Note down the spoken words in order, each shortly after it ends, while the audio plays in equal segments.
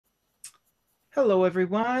Hello,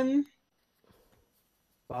 everyone.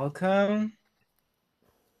 Welcome.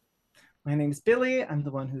 My name is Billy. I'm the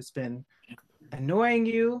one who's been annoying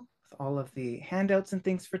you with all of the handouts and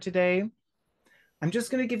things for today. I'm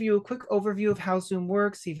just going to give you a quick overview of how Zoom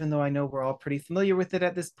works, even though I know we're all pretty familiar with it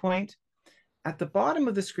at this point. At the bottom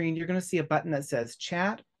of the screen, you're going to see a button that says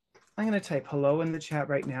chat. I'm going to type hello in the chat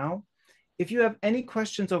right now. If you have any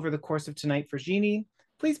questions over the course of tonight for Jeanie,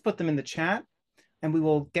 please put them in the chat, and we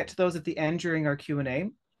will get to those at the end during our Q&A.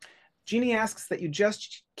 Jeanie asks that you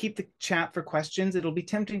just keep the chat for questions. It'll be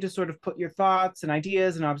tempting to sort of put your thoughts and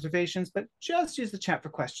ideas and observations, but just use the chat for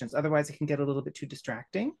questions. Otherwise, it can get a little bit too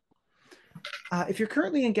distracting. If you're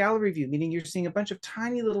currently in gallery view, meaning you're seeing a bunch of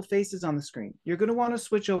tiny little faces on the screen, you're going to want to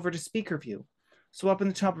switch over to speaker view. So up in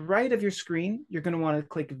the top right of your screen, you're going to want to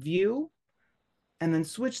click view and then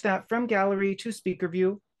switch that from gallery to speaker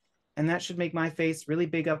view. And that should make my face really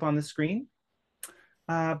big up on the screen.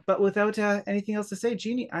 But without anything else to say,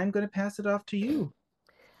 Jeanie, I'm going to pass it off to you.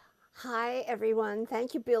 Hi, everyone.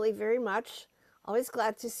 Thank you, Billy, very much. Always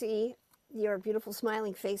glad to see your beautiful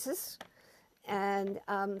smiling faces and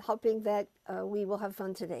hoping that we will have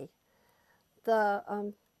fun today.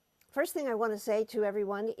 The first thing I want to say to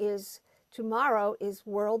everyone is tomorrow is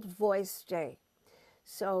World Voice Day.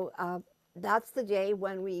 So that's the day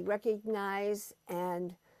when we recognize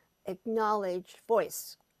and acknowledge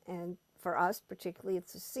voice. And for us, particularly,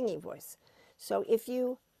 it's a singing voice. So if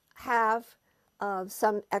you have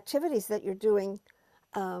some activities that you're doing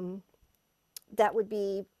that would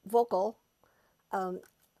be vocal, um,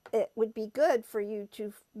 it would be good for you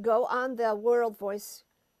to go on the World Voice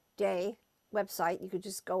Day website. You could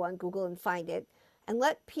just go on Google and find it and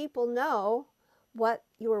let people know what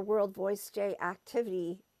your World Voice Day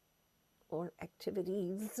activity or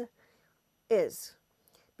activities is,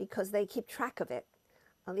 because they keep track of it.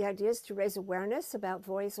 The idea is to raise awareness about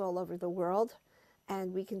voice all over the world,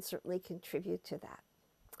 and we can certainly contribute to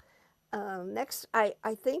that. Next, I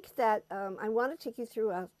think that I want to take you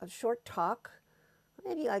through a short talk,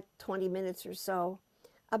 maybe like 20 minutes or so,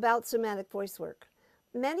 about somatic voice work.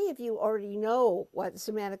 Many of you already know what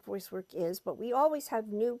somatic voice work is, but we always have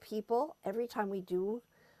new people every time we do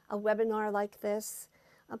a webinar like this,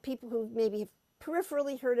 people who maybe have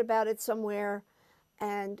peripherally heard about it somewhere.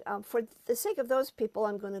 And for the sake of those people,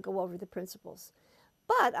 I'm going to go over the principles.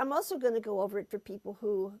 But I'm also going to go over it for people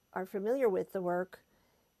who are familiar with the work,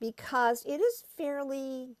 because it is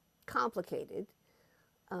fairly complicated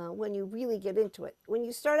when you really get into it. When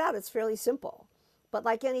you start out, it's fairly simple. But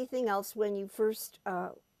like anything else, when you first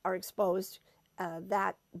are exposed,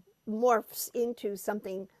 that morphs into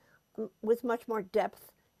something with much more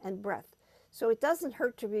depth and breadth. So it doesn't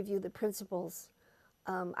hurt to review the principles.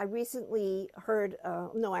 I recently heard,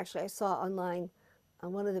 no, actually, I saw online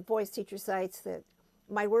on one of the voice teacher sites that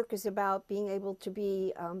my work is about being able to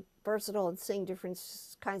be versatile and sing different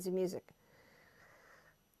kinds of music.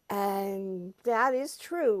 And that is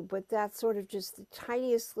true, but that's sort of just the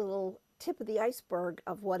tiniest little tip of the iceberg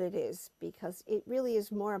of what it is, because it really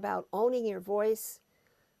is more about owning your voice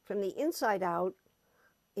from the inside out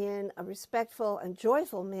in a respectful and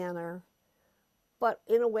joyful manner, but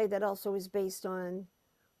in a way that also is based on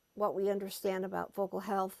what we understand about vocal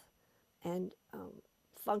health and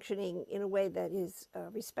functioning in a way that is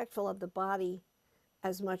respectful of the body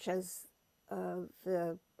as much as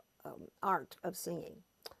the art of singing.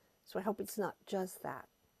 So I hope it's not just that.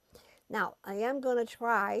 Now, I am going to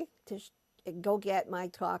try to go get my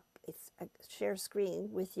talk. It's a share screen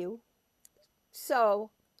with you.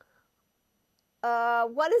 So,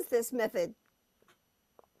 what is this method?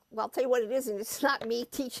 Well, I'll tell you what it is, and it's not me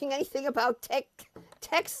teaching anything about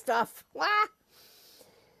tech stuff. Wah!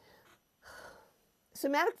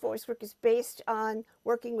 Somatic voice work is based on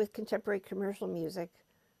working with contemporary commercial music,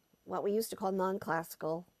 what we used to call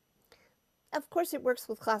non-classical. Of course, it works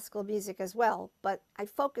with classical music as well, but I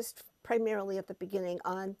focused primarily at the beginning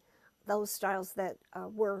on those styles that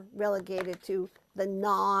were relegated to the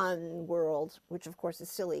non-world, which of course is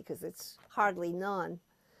silly because it's hardly non.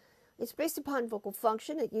 It's based upon vocal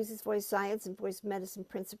function. It uses voice science and voice medicine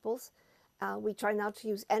principles. We try not to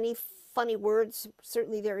use any funny words.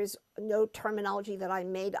 Certainly there is no terminology that I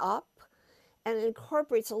made up. And it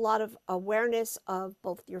incorporates a lot of awareness of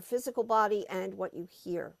both your physical body and what you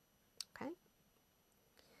hear. Okay?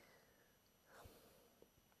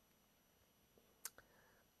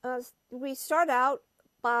 We start out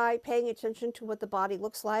by paying attention to what the body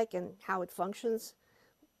looks like and how it functions.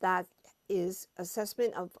 That is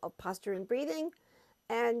assessment of posture and breathing,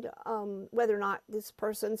 and whether or not this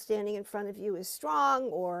person standing in front of you is strong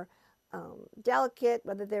or delicate,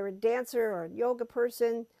 whether they're a dancer or a yoga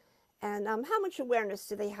person, and how much awareness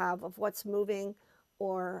do they have of what's moving,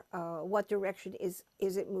 or what direction is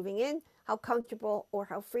it moving in, how comfortable or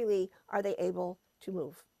how freely are they able to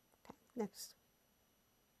move. Okay, next.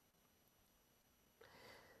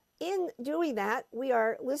 In doing that, we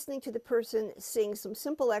are listening to the person sing some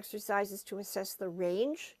simple exercises to assess the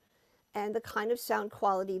range and the kind of sound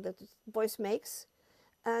quality that the voice makes,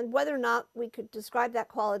 and whether or not we could describe that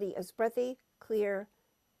quality as breathy, clear,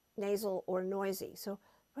 nasal, or noisy. So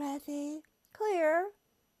breathy, clear,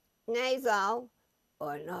 nasal,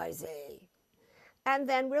 or noisy. And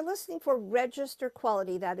then we're listening for register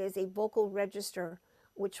quality, that is a vocal register,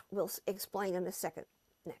 which we'll explain in a second.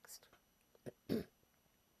 Next.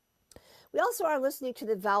 We also are listening to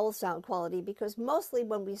the vowel sound quality, because mostly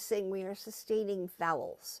when we sing, we are sustaining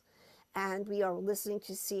vowels. And we are listening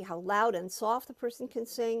to see how loud and soft the person can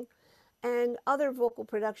sing, and other vocal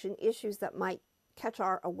production issues that might catch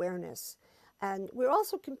our awareness. And we're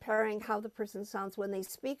also comparing how the person sounds when they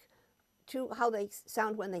speak to how they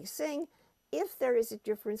sound when they sing. If there is a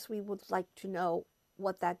difference, we would like to know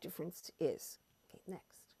what that difference is. Okay, next.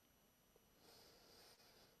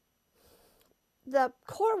 The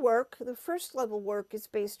core work, the first level work, is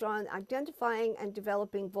based on identifying and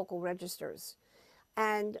developing vocal registers.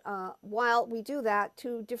 And while we do that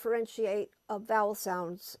to differentiate vowel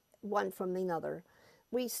sounds one from another,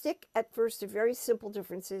 we stick at first to very simple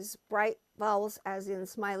differences: bright vowels as in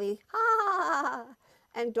smiley, ha,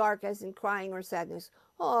 and dark as in crying or sadness,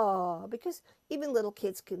 oh, because even little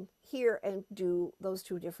kids can hear and do those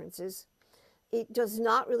two differences. It does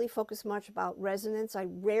not really focus much about resonance. I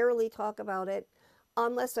rarely talk about it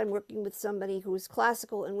unless I'm working with somebody who is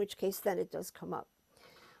classical, in which case then it does come up.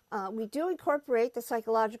 We do incorporate the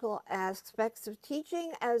psychological aspects of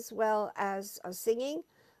teaching as well as singing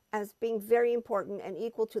as being very important and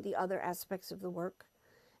equal to the other aspects of the work.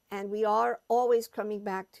 And we are always coming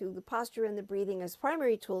back to the posture and the breathing as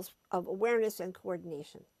primary tools of awareness and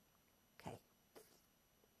coordination. Okay.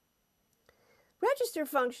 Register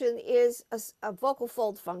function is a vocal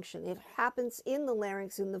fold function. It happens in the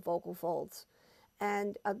larynx, in the vocal folds.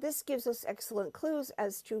 And this gives us excellent clues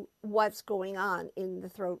as to what's going on in the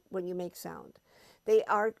throat when you make sound. They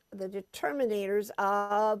are the determinators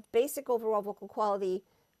of basic overall vocal quality,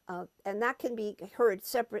 and that can be heard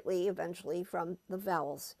separately eventually from the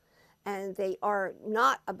vowels. And they are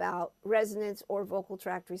not about resonance or vocal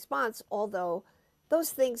tract response, although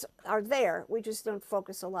those things are there. We just don't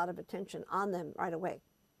focus a lot of attention on them right away.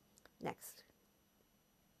 Next.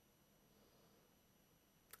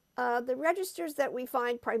 The registers that we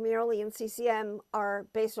find primarily in CCM are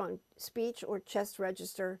based on speech or chest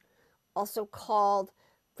register, also called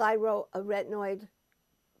thyroarytenoid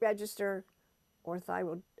register or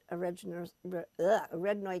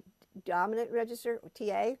thyroarytenoid dominant register, or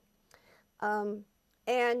TA.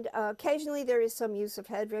 And occasionally there is some use of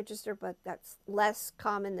head register, but that's less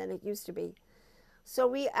common than it used to be. So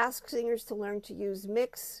we ask singers to learn to use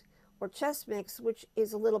mix or chest mix, which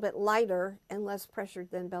is a little bit lighter and less pressured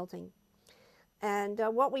than belting. And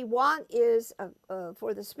what we want is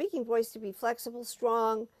for the speaking voice to be flexible,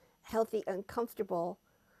 strong, healthy, and comfortable,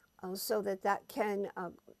 so that that can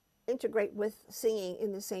integrate with singing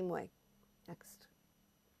in the same way. Next.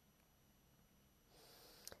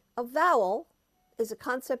 A vowel is a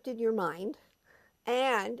concept in your mind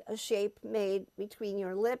and a shape made between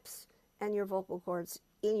your lips and your vocal cords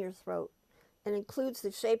in your throat. It includes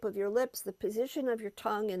the shape of your lips, the position of your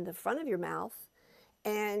tongue in the front of your mouth,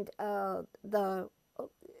 and the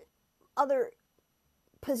other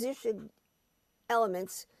position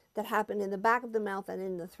elements that happen in the back of the mouth and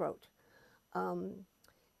in the throat.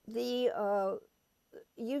 The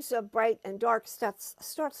use of bright and dark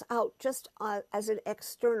starts out just as an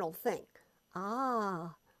external thing.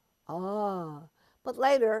 Ah, ah. But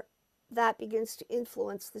later, that begins to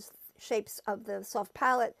influence the shapes of the soft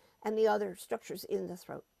palate and the other structures in the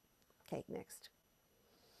throat. Okay, next.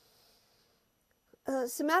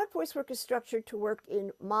 Somatic voice work is structured to work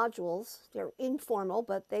in modules. They're informal,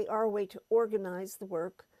 but they are a way to organize the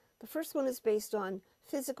work. The first one is based on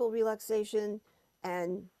physical relaxation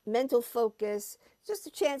and mental focus, just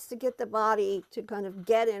a chance to get the body to kind of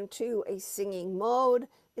get into a singing mode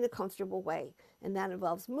in a comfortable way. And that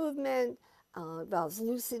involves movement, involves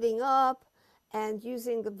loosening up, and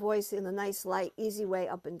using the voice in a nice, light, easy way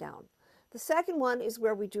up and down. The second one is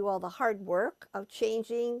where we do all the hard work of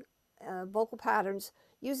changing vocal patterns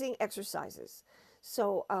using exercises.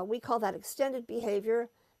 So we call that extended behavior,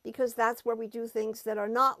 because that's where we do things that are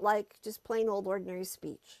not like just plain old ordinary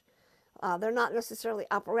speech. They're not necessarily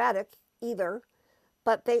operatic either,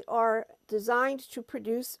 but they are designed to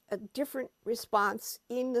produce a different response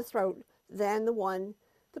in the throat than the one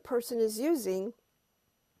the person is using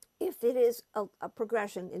if it is a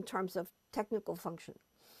progression in terms of technical function.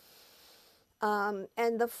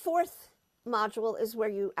 And the fourth module is where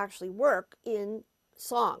you actually work in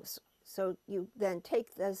songs. So you then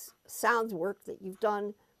take this sound work that you've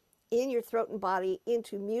done in your throat and body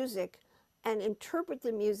into music and interpret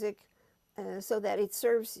the music so that it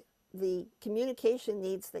serves the communication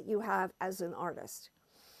needs that you have as an artist.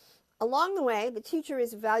 Along the way, the teacher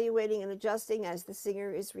is evaluating and adjusting as the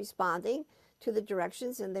singer is responding to the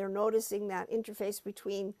directions, and they're noticing that interface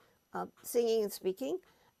between singing and speaking,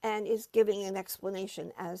 and is giving an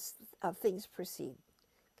explanation as things proceed.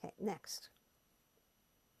 Okay, next.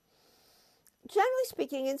 Generally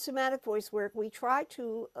speaking, in somatic voice work, we try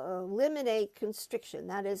to eliminate constriction.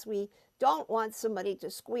 That is, we don't want somebody to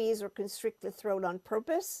squeeze or constrict the throat on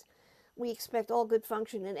purpose. We expect all good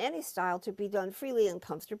function in any style to be done freely and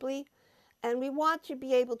comfortably. And we want to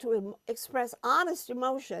be able to express honest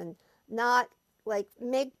emotion, not like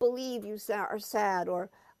make believe you are sad or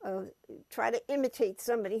try to imitate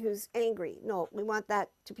somebody who's angry. No, we want that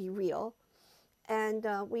to be real. And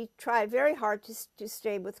we try very hard to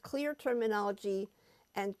stay with clear terminology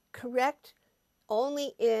and correct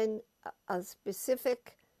only in a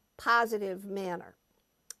specific positive manner.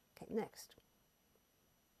 Okay, next.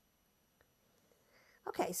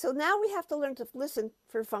 Okay, so now we have to learn to listen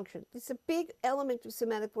for function. It's a big element of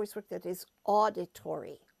somatic voice work that is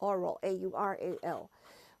auditory, aural, A-U-R-A-L.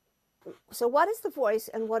 So what is the voice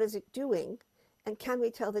and what is it doing? And can we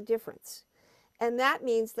tell the difference? And that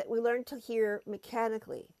means that we learn to hear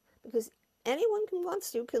mechanically, because anyone who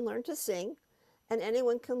wants to can learn to sing, and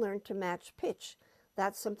anyone can learn to match pitch.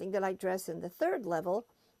 That's something that I address in the third level,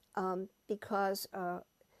 because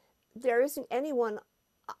there isn't anyone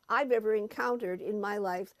I've ever encountered in my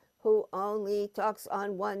life who only talks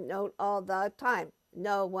on one note all the time.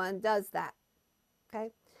 No one does that.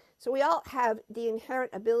 Okay? So we all have the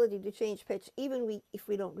inherent ability to change pitch, even if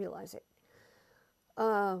we don't realize it.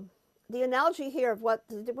 The analogy here of what's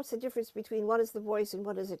the difference between what is the voice and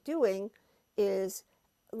what is it doing is,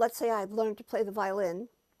 let's say I've learned to play the violin.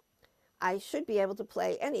 I should be able to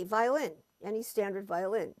play any violin, any standard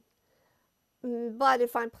violin. But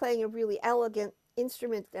if I'm playing a really elegant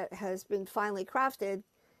instrument that has been finely crafted,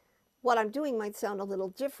 what I'm doing might sound a little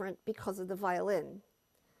different because of the violin.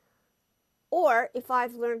 Or if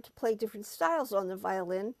I've learned to play different styles on the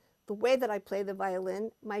violin, the way that I play the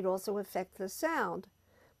violin might also affect the sound.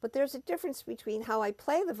 But there's a difference between how I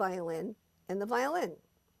play the violin and the violin.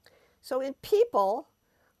 So in people,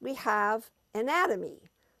 we have anatomy.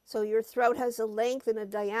 So your throat has a length and a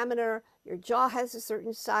diameter. Your jaw has a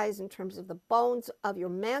certain size in terms of the bones of your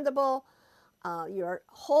mandible. Your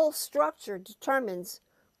whole structure determines,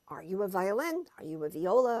 are you a violin? Are you a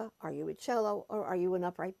viola? Are you a cello? Or are you an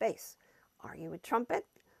upright bass? Are you a trumpet?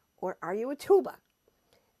 Or are you a tuba?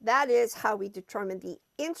 That is how we determine the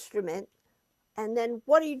instrument. And then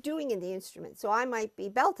what are you doing in the instrument? So I might be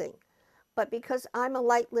belting, but because I'm a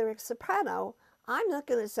light lyric soprano, I'm not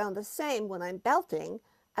going to sound the same when I'm belting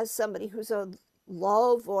as somebody who's a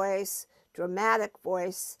low voice, dramatic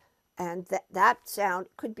voice, and that sound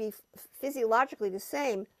could be physiologically the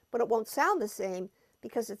same, but it won't sound the same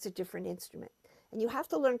because it's a different instrument. And you have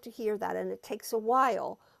to learn to hear that, and it takes a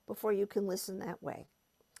while before you can listen that way.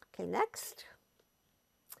 Okay, next.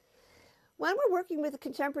 When we're working with a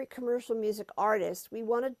contemporary commercial music artist, we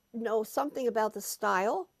want to know something about the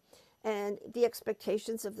style and the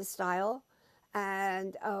expectations of the style.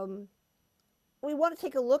 And we want to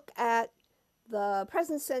take a look at the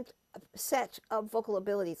present set of vocal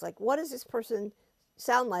abilities. Like, what does this person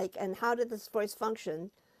sound like and how did this voice function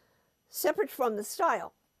separate from the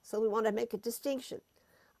style? So we want to make a distinction.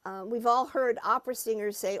 We've all heard opera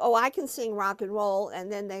singers say, oh, I can sing rock and roll.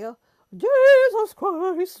 And then they go, Jesus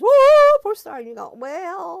Christ, superstar. And you go,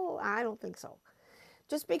 well, I don't think so.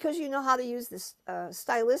 Just because you know how to use the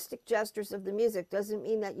stylistic gestures of the music doesn't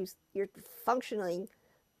mean that you're functioning,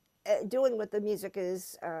 doing what the music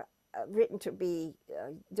is written to be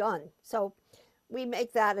done. So we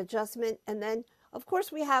make that adjustment. And then, of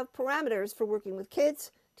course, we have parameters for working with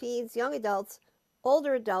kids, teens, young adults,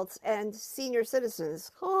 older adults, and senior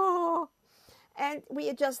citizens. Oh. And we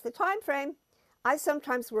adjust the time frame. I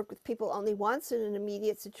sometimes work with people only once in an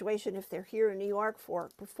immediate situation if they're here in New York for a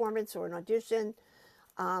performance or an audition.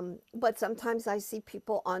 But sometimes I see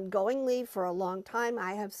people ongoingly for a long time.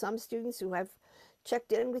 I have some students who have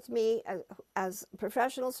checked in with me as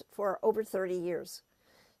professionals for over 30 years.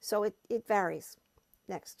 So it varies.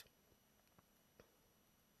 Next.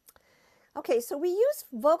 Okay, so we use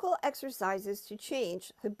vocal exercises to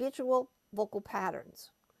change habitual vocal patterns.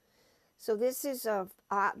 So this is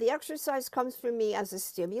the exercise comes from me as a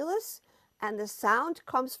stimulus, and the sound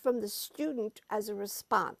comes from the student as a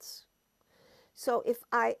response. So if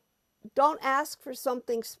I don't ask for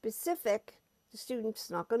something specific, the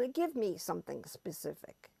student's not going to give me something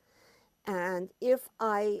specific. And if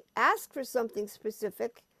I ask for something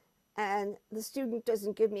specific and the student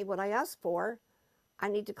doesn't give me what I asked for, I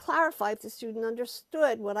need to clarify if the student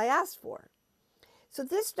understood what I asked for. So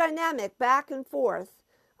this dynamic back and forth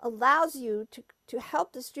allows you to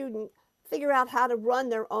help the student figure out how to run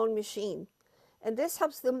their own machine. And this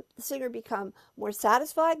helps the singer become more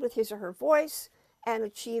satisfied with his or her voice and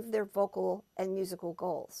achieve their vocal and musical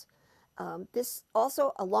goals. This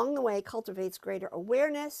also, along the way, cultivates greater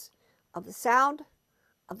awareness of the sound,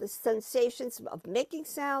 of the sensations of making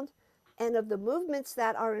sound, and of the movements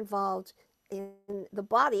that are involved in the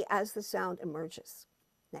body as the sound emerges.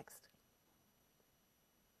 Next.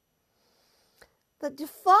 The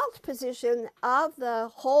default position of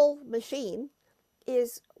the whole machine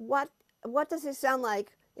is what does it sound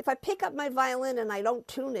like if I pick up my violin and I don't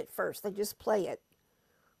tune it first, I just play it.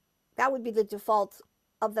 That would be the default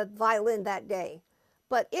of the violin that day.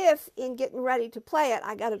 But if in getting ready to play it,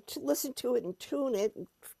 I got to listen to it and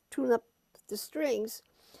tune up the strings,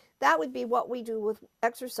 that would be what we do with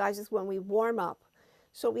exercises when we warm up.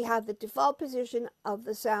 So we have the default position of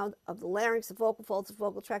the sound of the larynx, the vocal folds, the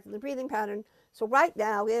vocal tract, and the breathing pattern. So right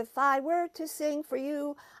now, if I were to sing for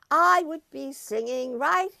you, I would be singing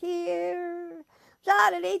right here.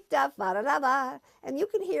 Da-da-dee-da-ba-da-da-ba. And you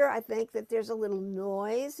can hear, I think, that there's a little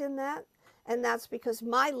noise in that. And that's because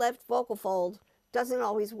my left vocal fold doesn't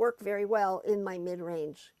always work very well in my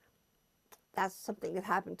mid-range. That's something that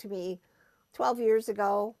happened to me 12 years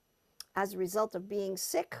ago as a result of being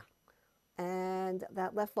sick. And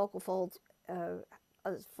that left vocal fold,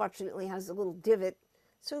 unfortunately, has a little divot.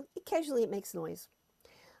 So occasionally it makes noise.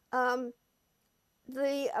 The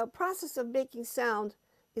process of making sound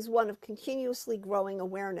is one of continuously growing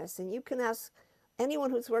awareness. And you can ask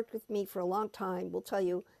anyone who's worked with me for a long time will tell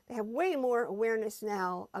you they have way more awareness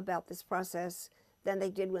now about this process than they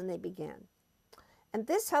did when they began. And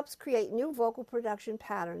this helps create new vocal production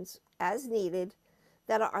patterns as needed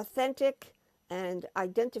that are authentic and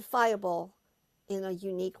identifiable in a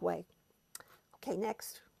unique way. Okay,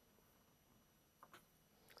 next.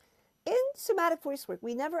 In somatic voice work,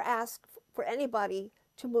 we never ask for anybody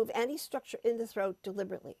to move any structure in the throat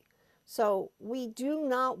deliberately. So we do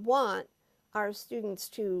not want our students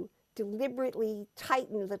to deliberately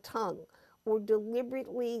tighten the tongue or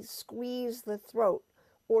deliberately squeeze the throat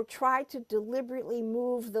or try to deliberately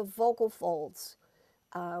move the vocal folds.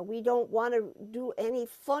 We don't want to do any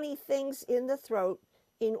funny things in the throat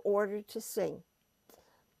in order to sing.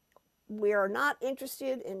 We are not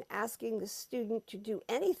interested in asking the student to do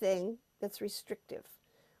anything that's restrictive.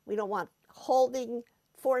 We don't want holding,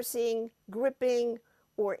 forcing, gripping,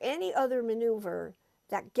 or any other maneuver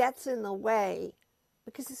that gets in the way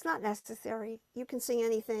because it's not necessary. You can sing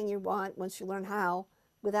anything you want once you learn how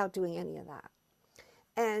without doing any of that.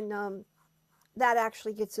 And that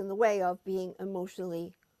actually gets in the way of being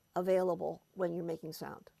emotionally available when you're making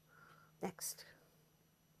sound. Next.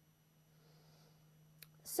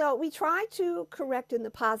 So we try to correct in the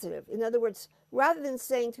positive. In other words, rather than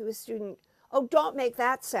saying to a student, oh, don't make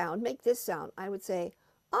that sound, make this sound, I would say,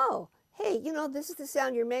 oh, hey, you know, this is the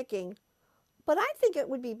sound you're making, but I think it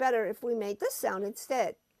would be better if we made this sound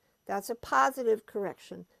instead. That's a positive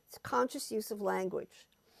correction. It's conscious use of language.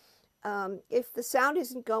 If the sound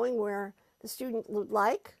isn't going where the student would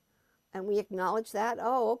like, and we acknowledge that,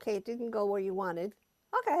 oh, okay, it didn't go where you wanted.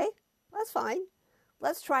 Okay, that's fine.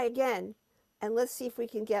 Let's try again, and let's see if we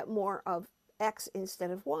can get more of X instead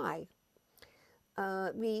of Y.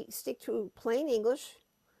 We stick to plain English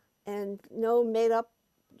and no made up,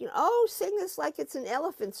 you know, oh, sing this like it's an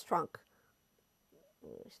elephant's trunk.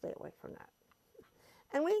 Stay away from that.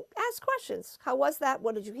 And we ask questions. How was that?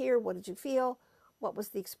 What did you hear? What did you feel? What was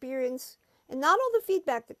the experience? And not all the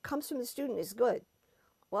feedback that comes from the student is good.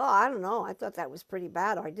 Well, I don't know. I thought that was pretty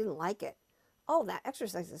bad, or I didn't like it. Oh, that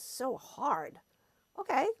exercise is so hard.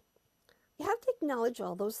 Okay. You have to acknowledge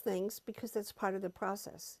all those things because that's part of the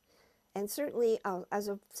process. And certainly, as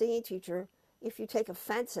a singing teacher, if you take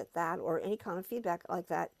offense at that or any kind of feedback like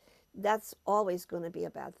that, that's always going to be a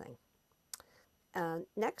bad thing.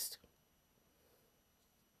 Next.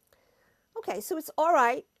 Okay, so it's all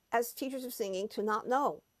right as teachers of singing to not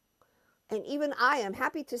know. And even I am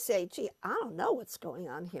happy to say, gee, I don't know what's going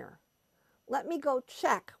on here. Let me go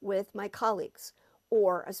check with my colleagues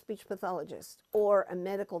or a speech pathologist or a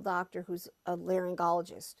medical doctor who's a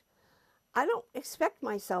laryngologist. I don't expect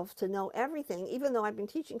myself to know everything, even though I've been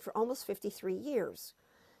teaching for almost 53 years.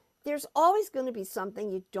 there's always going to be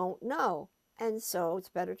something you don't know. And so it's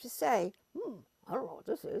better to say, I don't know what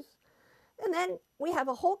this is. And then we have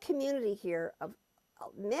a whole community here of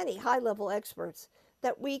many high-level experts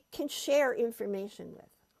that we can share information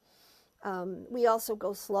with. We also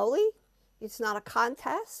go slowly. It's not a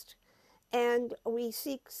contest. And we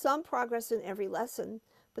seek some progress in every lesson,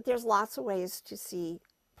 but there's lots of ways to see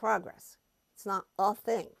progress. It's not a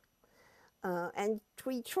thing. And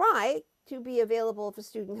we try to be available if a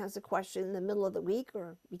student has a question in the middle of the week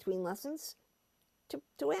or between lessons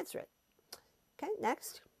to answer it. Okay,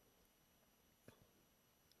 next.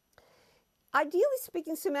 Ideally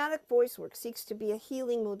speaking, somatic voice work seeks to be a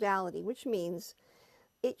healing modality, which means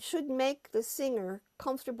it should make the singer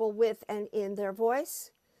comfortable with and in their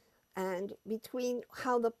voice, and between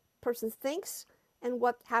how the person thinks and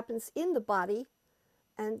what happens in the body,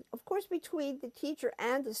 and of course between the teacher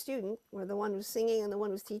and the student, or the one who's singing and the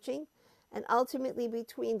one who's teaching, and ultimately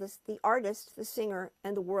between the artist, the singer,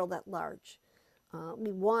 and the world at large.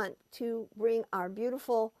 We want to bring our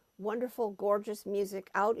beautiful, wonderful, gorgeous music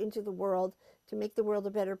out into the world to make the world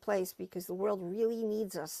a better place, because the world really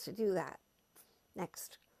needs us to do that.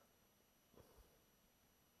 Next.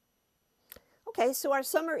 Okay, so our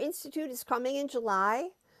Summer Institute is coming in July.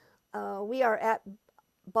 We are at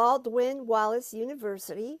Baldwin Wallace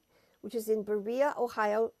University, which is in Berea,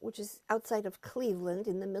 Ohio, which is outside of Cleveland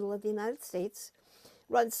in the middle of the United States.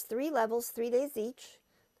 Runs 3 levels, 3 days each.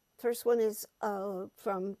 First one is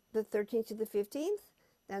from the 13th to the 15th,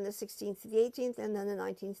 then the 16th to the 18th, and then the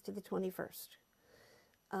 19th to the 21st.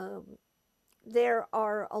 There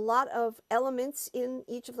are a lot of elements in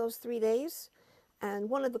each of those 3 days, and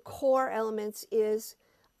one of the core elements is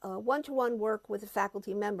one-to-one work with a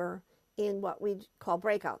faculty member in what we call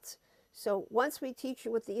breakouts. So once we teach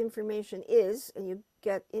you what the information is, and you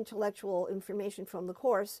get intellectual information from the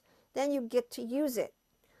course, then you get to use it.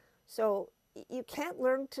 So you can't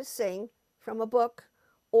learn to sing from a book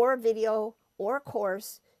or a video or a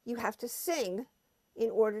course. You have to sing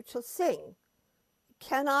in order to sing. You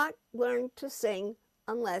cannot learn to sing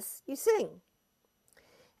unless you sing.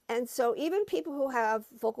 And so even people who have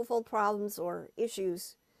vocal fold problems or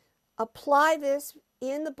issues apply this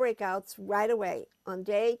in the breakouts right away on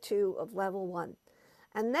day 2 of level 1.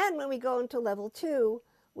 And then when we go into level 2,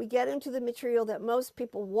 we get into the material that most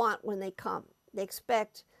people want when they come. They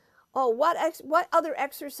expect, oh, what other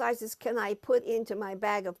exercises can I put into my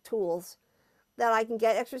bag of tools that I can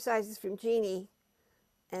get exercises from Jeanie?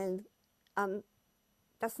 And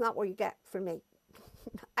that's not what you get from me.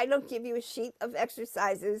 I don't give you a sheet of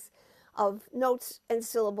exercises, of notes and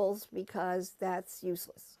syllables, because that's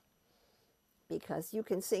useless. Because you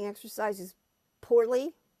can sing exercises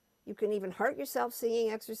poorly. You can even hurt yourself singing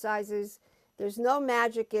exercises. There's no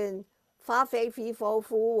magic in fa, fe, fi, fo,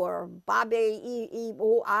 fu, or ba, be, e,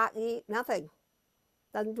 o, a, e, nothing.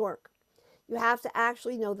 Doesn't work. You have to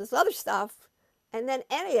actually know this other stuff, and then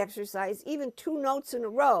any exercise, even 2 notes in a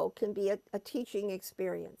row, can be a teaching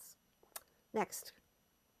experience. Next.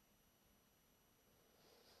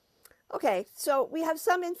 Okay, so we have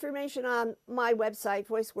some information on my website,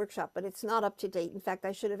 Voice Workshop, but it's not up to date. In fact,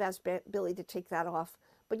 I should have asked Billy to take that off.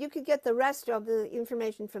 But you could get the rest of the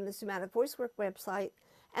information from the Somatic Voicework website,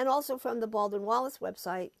 and also from the Baldwin Wallace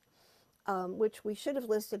website, which we should have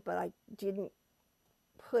listed, but I didn't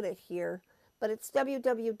put it here. But it's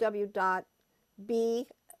www.bw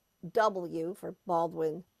for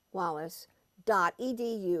Baldwin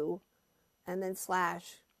Wallace.edu, and then /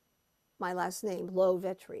 my last name,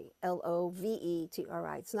 LoVetri,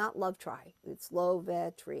 LoVetri. It's not LoveTri, it's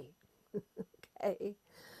LoVetri. Okay.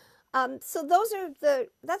 So those are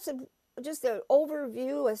that's just an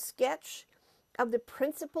overview, a sketch of the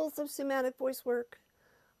principles of somatic voice work.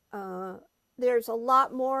 There's a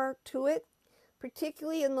lot more to it,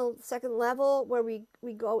 particularly in the 2nd level, where we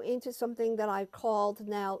go into something that I've called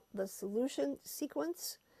now the solution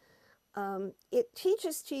sequence. It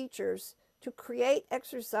teaches teachers to create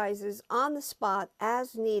exercises on the spot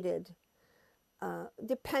as needed,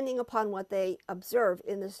 depending upon what they observe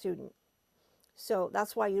in the student. So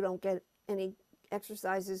that's why you don't get any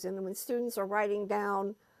exercises. And when students are writing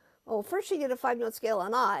down, oh, first she did a 5-note scale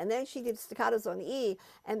on A, and then she did staccatos on E,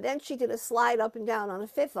 and then she did a slide up and down on a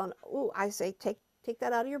 5th on ooh, I say, take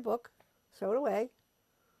that out of your book, throw it away.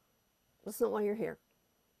 That's not why you're here.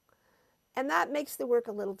 And that makes the work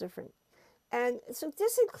a little different. And so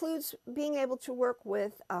this includes being able to work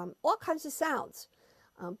with all kinds of sounds,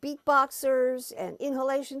 beatboxers and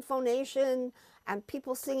inhalation phonation, and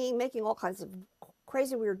people singing, making all kinds of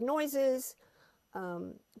crazy weird noises,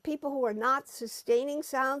 people who are not sustaining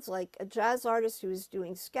sounds, like a jazz artist who is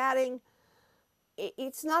doing scatting.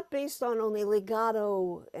 it's not based on only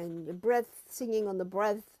legato and breath, singing on the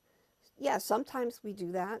breath. Yeah, sometimes we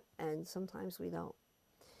do that, and sometimes we don't.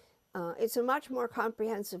 It's a much more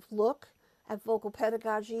comprehensive look at vocal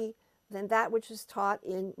pedagogy than that which is taught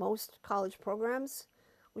in most college programs,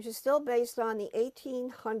 which is still based on the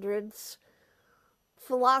 1800s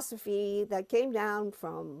philosophy that came down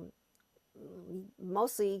from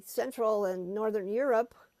mostly Central and Northern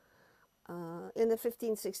Europe in the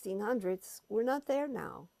 1600s. We're not there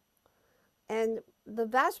now. And the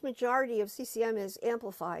vast majority of CCM is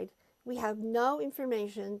amplified. We have no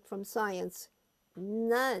information from science,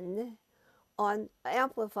 none, on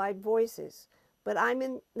amplified voices. But I'm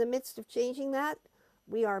in the midst of changing that.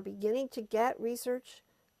 We are beginning to get research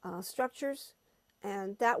structures,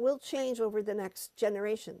 and that will change over the next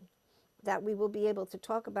generation. That we will be able to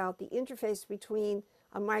talk about the interface between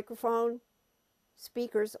a microphone,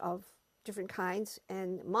 speakers of different kinds,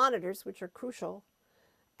 and monitors, which are crucial,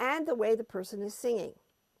 and the way the person is singing.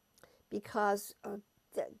 Because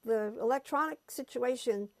the electronic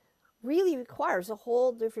situation really requires a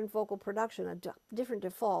whole different vocal production, a different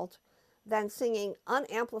default than singing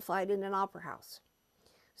unamplified in an opera house.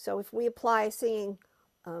 So if we apply singing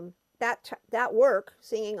that work,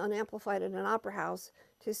 singing unamplified in an opera house,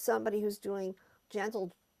 to somebody who's doing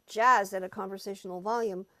gentle jazz at a conversational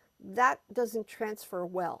volume, that doesn't transfer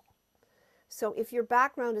well. So if your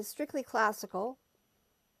background is strictly classical,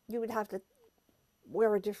 you would have to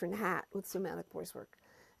wear a different hat with somatic voice work.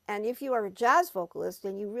 And if you are a jazz vocalist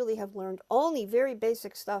and you really have learned only very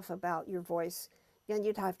basic stuff about your voice, then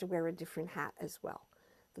you'd have to wear a different hat as well.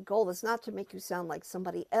 The goal is not to make you sound like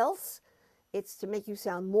somebody else, it's to make you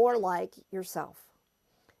sound more like yourself.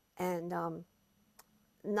 And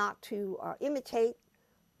not to imitate,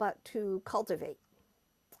 but to cultivate.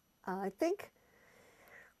 I think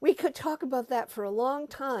we could talk about that for a long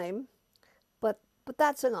time, but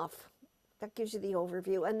that's enough. That gives you the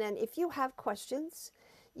overview. And then if you have questions,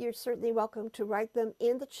 you're certainly welcome to write them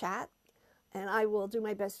in the chat, and I will do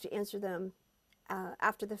my best to answer them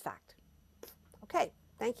after the fact. Okay,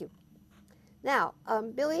 thank you. Now,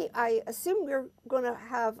 Billy, I assume we're going to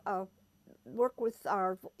have work with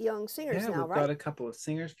our young singers now, we've right? got a couple of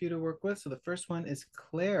singers for you to work with. So the first one is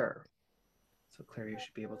Claire. So Claire, you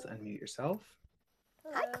should be able to unmute yourself.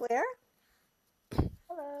 Hello. Hi, Claire.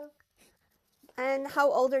 Hello. And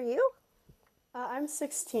how old are you? I'm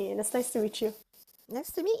 16. It's nice to meet you.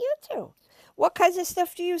 Nice to meet you too. What kinds of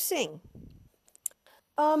stuff do you sing?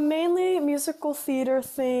 Mainly musical theater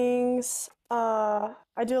things. I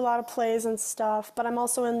do a lot of plays and stuff, but I'm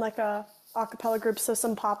also in like a cappella group, so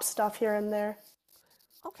some pop stuff here and there.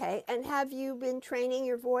 Okay, and have you been training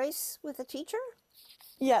your voice with a teacher?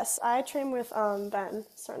 Yes, I train with Ben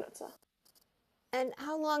Sarnotza. And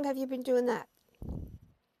how long have you been doing that?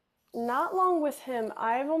 Not long with him.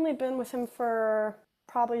 I've only been with him for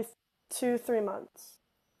probably 2-3 months.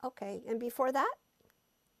 Okay, and before that?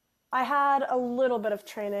 I had a little bit of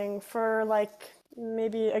training for like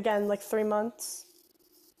maybe, again, like 3 months.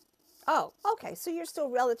 Oh, okay, so you're still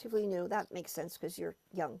relatively new. That makes sense because you're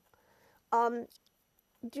young.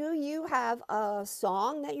 Do you have a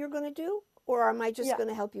song that you're going to do, or am I just going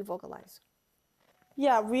to help you vocalize?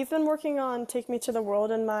 Yeah, we've been working on Take Me to the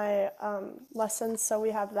World in my lessons, so we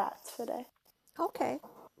have that today. Okay.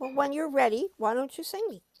 Well, when you're ready, why don't you sing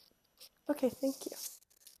me? Okay, thank you.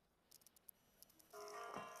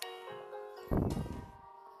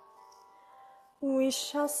 We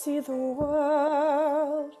shall see the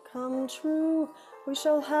world come true. We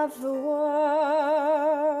shall have the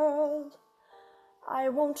world. I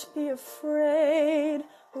won't be afraid.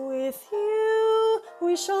 With you,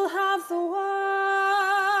 we shall have the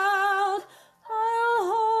world.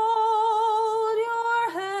 I'll hold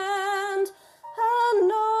your hand and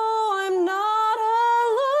know I'm not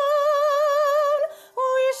alone.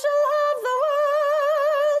 We shall have the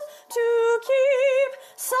world to keep.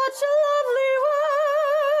 Such a lovely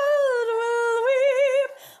world will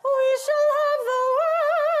weep. We shall have the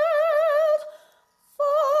world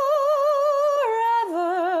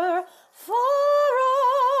forever, for all.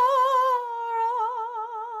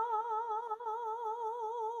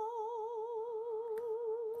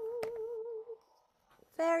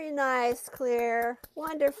 Very nice, Claire.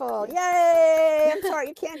 Wonderful. Yay! I'm sorry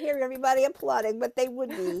you can't hear everybody applauding, but they would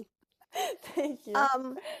be. Thank you.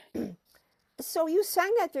 So you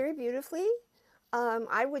sang that very beautifully.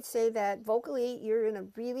 I would say that vocally you're in a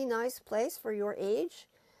really nice place for your age.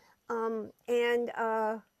 And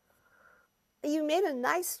you made a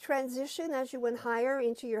nice transition as you went higher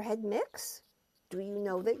into your head mix. Do you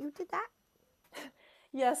know that you did that?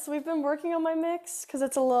 Yes, we've been working on my mix because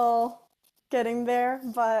it's a little getting there,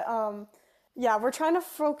 but Yeah, we're trying to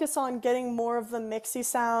focus on getting more of the mixy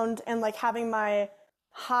sound and like having my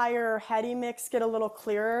higher heady mix get a little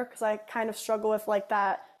clearer because I kind of struggle with like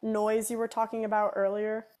that noise you were talking about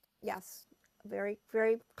earlier. Yes, a very,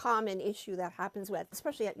 very common issue that happens with,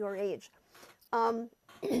 especially at your age. Um,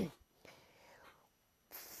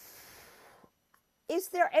 is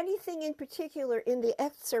there anything in particular in the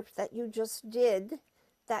excerpt that you just did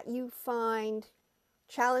that you find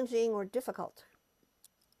challenging or difficult?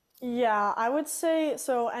 Yeah, I would say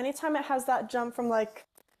so anytime it has that jump from like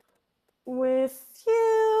with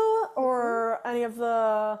you Mm-hmm. or any of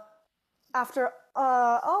the after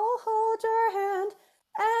I'll hold your hand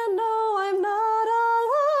and no I'm not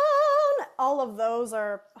alone. All of those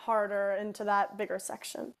are harder into that bigger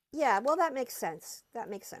section. Yeah, well, that makes sense. That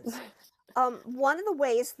makes sense. One of the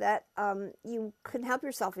ways that you can help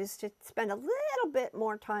yourself is to spend a little bit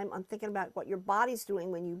more time on thinking about what your body's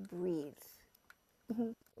doing when you breathe.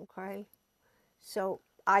 Mhm. Okay. So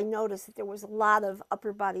I noticed that there was a lot of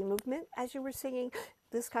upper body movement as you were singing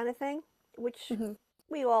this kind of thing, which Mhm.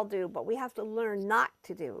 we all do, but we have to learn not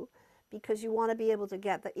to do because you want to be able to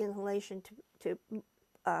get the inhalation to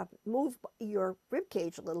move your rib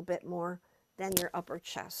cage a little bit more than your upper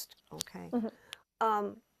chest. Okay. Mhm.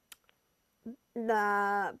 Um,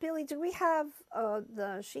 Billy, do we have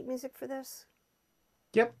the sheet music for this?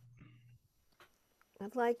 Yep.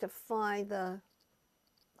 I'd like to find the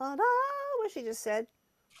da, da, what she just said.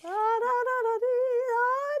 Da, da, da, da, dee, da,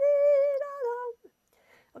 dee, da, da.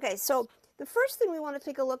 Okay, so the first thing we want to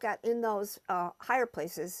take a look at in those higher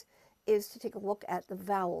places is to take a look at the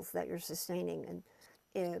vowels that you're sustaining.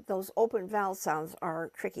 And those open vowel sounds are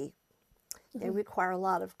tricky. They Mhm. require a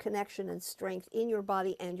lot of connection and strength in your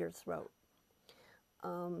body and your throat.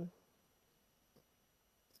 Um,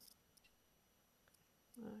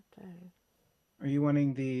 okay. Are you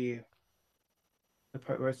wanting the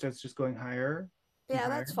part where it starts just going higher and Yeah, higher?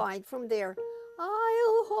 that's fine. From there,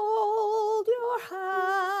 I'll hold your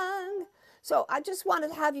hand. So I just wanted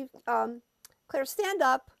to have you, Claire, stand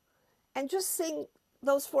up and just sing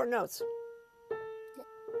those four notes.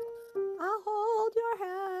 I'll hold your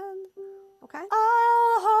hand. Okay?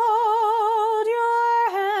 I'll hold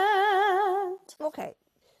your hand. Okay.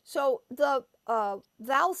 So the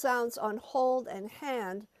vowel sounds on hold and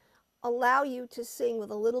hand allow you to sing with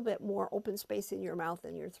a little bit more open space in your mouth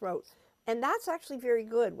and your throat. And that's actually very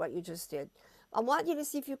good what you just did. I want you to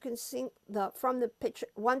see if you can sing from the pitch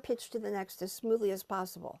one pitch to the next as smoothly as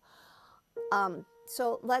possible.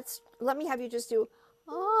 So let me have you just do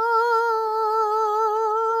ah,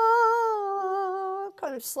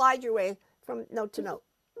 kind of slide your way from note to note.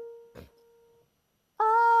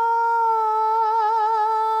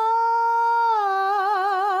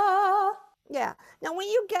 Ah. Yeah. Now when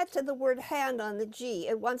you get to the word hand on the G,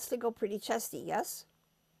 it wants to go pretty chesty, yes?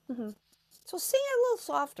 Mhm. So sing it a little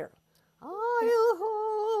softer. I'll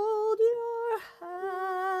hold your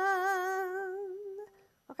hand.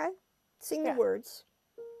 Okay? Sing the Yeah. words.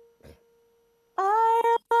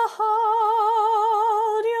 I'll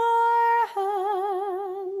hold your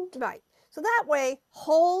hand. Right. So that way,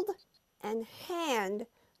 hold and hand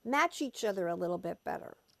match each other a little bit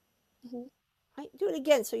better. Mhm. Right? Do it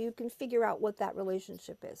again so you can figure out what that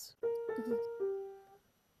relationship is. Mhm.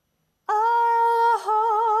 I'll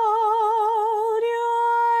hold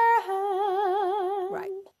your Right.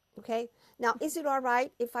 hand. Okay? Now, is it all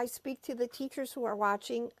right if I speak to the teachers who are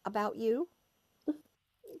watching about you?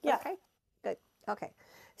 Yeah. Okay? Good. Okay.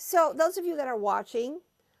 So, those of you that are watching,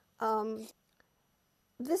 um,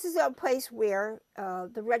 this is a place where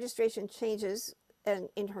the registration changes, and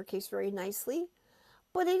in her case, very nicely.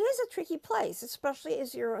 But it is a tricky place, especially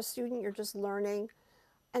as you're a student, you're just learning.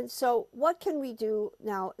 And so, what can we do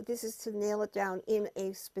now? This is to nail it down in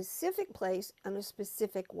a specific place and a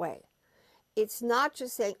specific way. It's not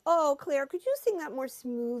just saying, oh, Claire, could you sing that more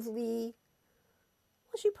smoothly?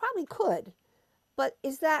 Well, she probably could. But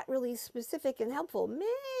is that really specific and helpful?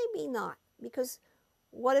 Maybe not. Because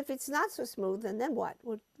what if it's not so smooth? And then what?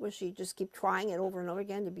 Will she just keep trying it over and over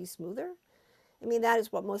again to be smoother? I mean, that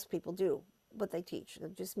is what most people do, what they teach. They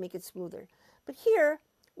just make it smoother. But here,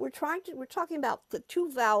 we're talking about the two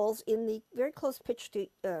vowels in the very close pitch to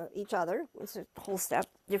each other. It's a whole step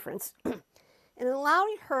difference. And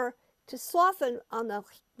allowing her to soften on the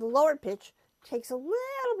lower pitch takes a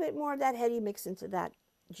little bit more of that heady mix into that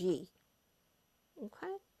G.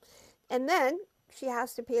 Okay? And then she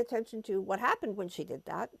has to pay attention to what happened when she did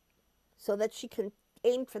that so that she can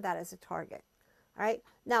aim for that as a target. All right?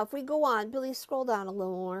 Now, if we go on, Billy, scroll down a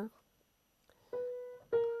little more.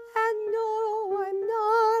 And no, I'm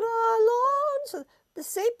not alone. So the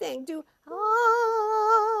same thing, do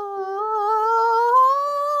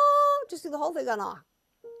ah, just the whole thing on ah.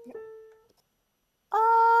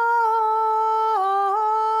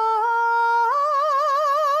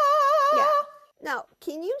 Yeah. Now,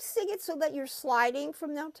 can you sing it so that you're sliding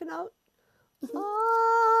from note to note?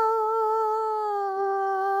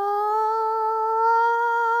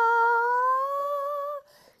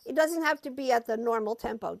 It doesn't have to be at the normal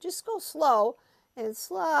tempo. Just go slow and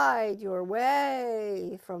slide your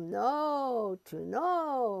way from note to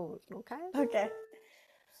note. Okay? Okay.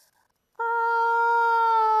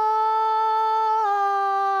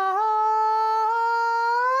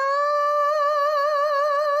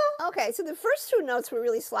 Okay, so the first two notes were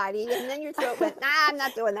really sliding, and then your throat went, nah, I'm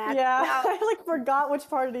not doing that. Yeah, No. I like forgot which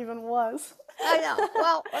part it even was. I know.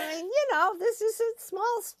 Well, I mean, you know, this is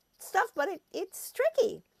small stuff, but it's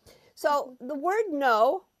tricky. So the word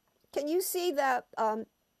no, can you see the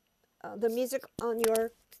music on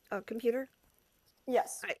your computer?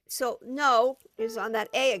 Yes. All right, so no is on that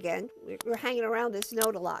A again. We're hanging around this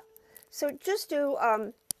note a lot. So just do,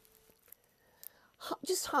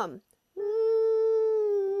 just hum.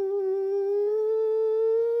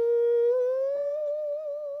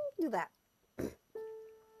 Do that.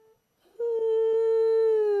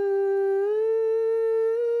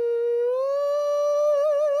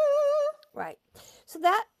 Right. So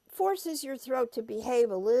that forces your throat to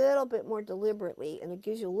behave a little bit more deliberately, and it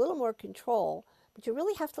gives you a little more control, but you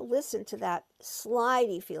really have to listen to that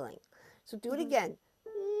slidey feeling. So do it again.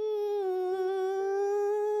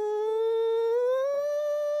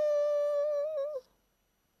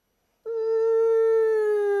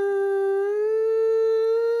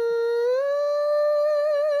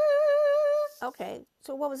 Okay,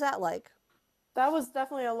 so what was that like? That was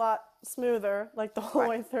definitely a lot smoother, like the whole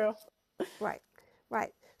way through. Right,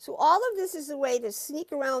 right. So all of this is a way to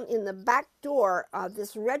sneak around in the back door of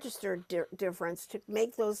this register difference to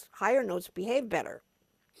make those higher notes behave better.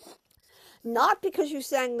 Not because you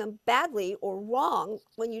sang them badly or wrong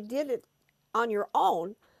when you did it on your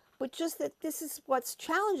own, but just that this is what's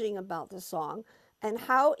challenging about the song, and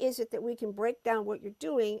how is it that we can break down what you're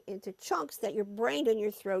doing into chunks that your brain and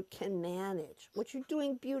your throat can manage, which you're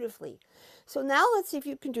doing beautifully. So now let's see if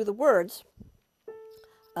you can do the words.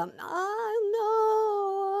 I know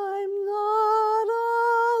I'm not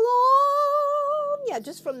alone. Yeah,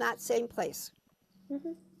 just from that same place. And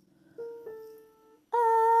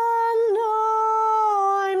no,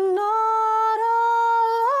 I'm not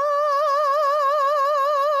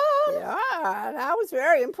alone. Yeah, that was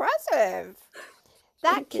very impressive.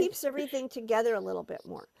 That keeps everything together a little bit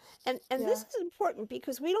more. And this is important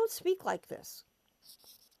because we don't speak like this.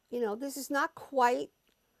 You know, this is not quite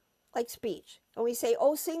like speech. And we say,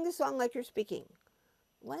 oh, sing the song like you're speaking.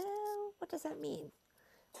 Well, what does that mean?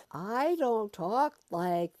 I don't talk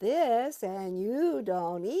like this, and you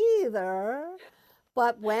don't either.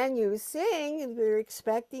 But when you sing, we're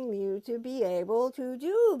expecting you to be able to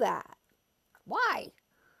do that. Why?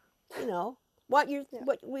 You know, what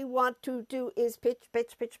we want to do is pitch,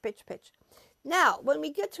 pitch, pitch, pitch, pitch. Now, when we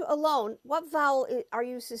get to alone, what vowel are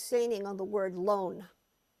you sustaining on the word lone?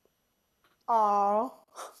 Oh,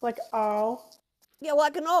 like oh. Yeah,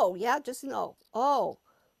 like an O. Yeah, just an O. Oh.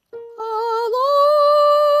 Alone.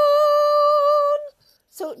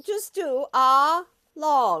 So just do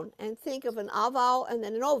alone and think of an A vowel and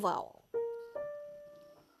then an O vowel.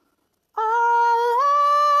 Alone.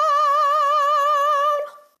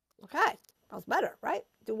 Okay, that was better, right?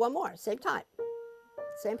 Do one more, same time,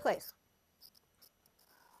 same place.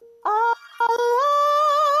 Alone.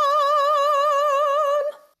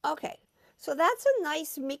 Okay, so that's a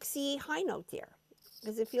nice mixy high note there.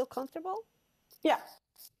 Does it feel comfortable? Yeah.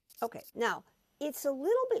 Okay, now it's a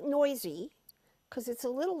little bit noisy because it's a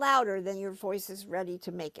little louder than your voice is ready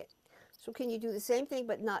to make it. So can you do the same thing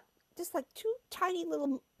but not just like two tiny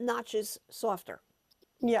little notches softer?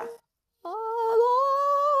 Yeah. Alone.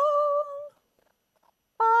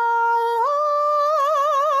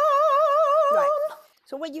 Right.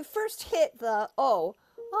 So when you first hit the O,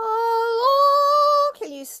 alone,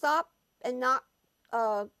 can you stop and not,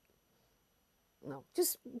 no,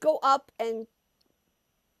 just go up and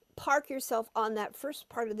park yourself on that first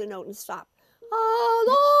part of the note and stop.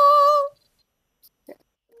 Alone.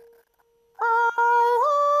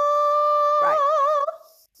 Right.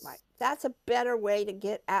 Right. That's a better way to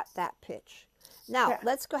get at that pitch. Now,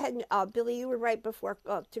 let's go ahead and, Billy, you were right before,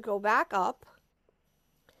 to go back up.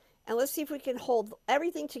 And let's see if we can hold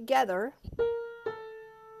everything together.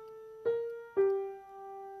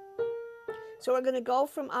 So we're going to go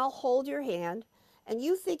from I'll hold your hand. And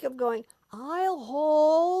you think of going, I'll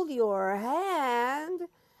hold your hand.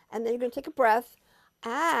 And then you're going to take a breath.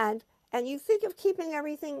 And you think of keeping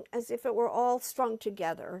everything as if it were all strung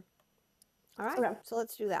together. All right, Okay. so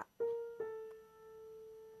let's do that.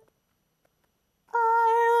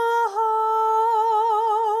 I'll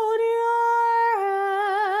hold your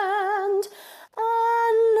hand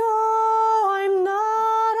and know I'm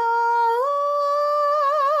not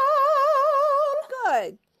alone.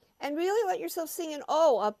 Good. And really let yourself sing an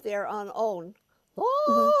O up there on own.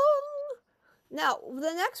 Mhm. Now,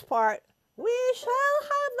 the next part, we shall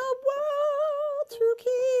have the world to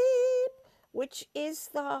keep, which is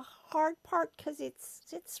the hard part because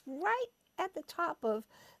it's right at the top of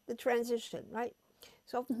the transition, right?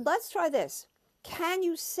 So let's try this. Can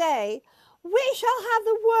you say, we shall have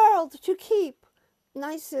the world to keep,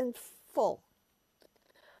 nice and full?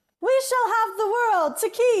 We shall have the world to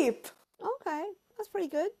keep. Okay, that's pretty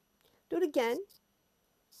good. Do it again.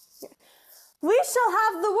 We shall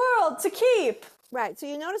have the world to keep. Right, so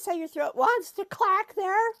you notice how your throat wants to clack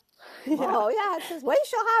there? Yeah. Oh, yeah, it says, we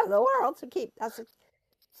shall have the world to keep. That's a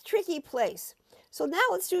tricky place. So now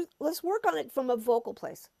let's work on it from a vocal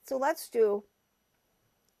place. So let's do,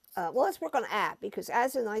 let's work on a, because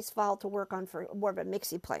a's a nice vowel to work on for more of a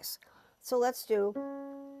mixy place. So let's do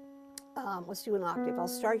an octave. I'll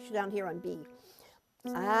start you down here on B.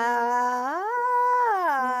 And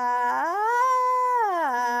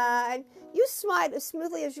you slide as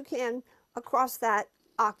smoothly as you can across that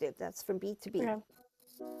octave. That's from B to B. Okay.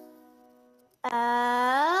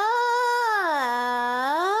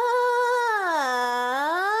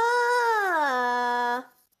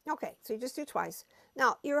 Okay, so you just do twice.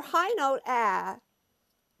 Now, your high note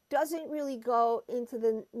doesn't really go into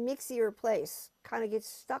the mixier place, kind of gets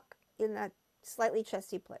stuck in that slightly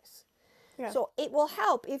chesty place. Yeah. So it will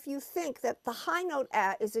help if you think that the high note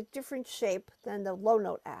is a different shape than the low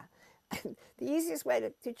note . The easiest way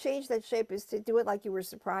to change that shape is to do it like you were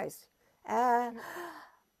surprised. Right?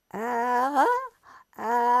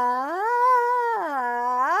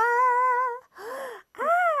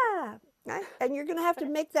 And you're going to have to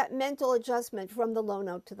make that mental adjustment from the low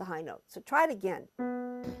note to the high note. So try it again.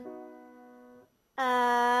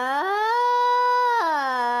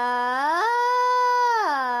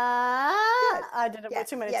 I did it way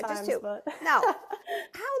too many times, just two. but Now,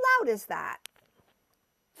 how loud is that?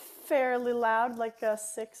 fairly loud, like a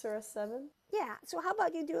 6 or a 7. Yeah, so how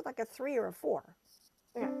about you do it like a 3 or a 4?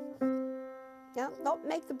 Okay. Yeah, don't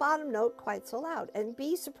make the bottom note quite so loud and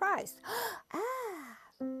be surprised.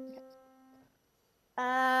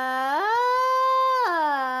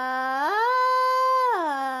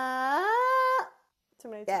 Too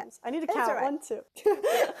many times. I need to count. Right. 1, 2.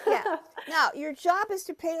 Yeah. Now, your job is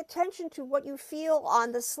to pay attention to what you feel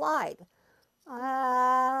on the slide.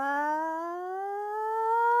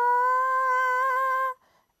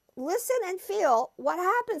 Listen and feel what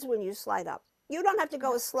happens when you slide up. You don't have to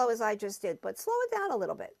go as slow as I just did, but slow it down a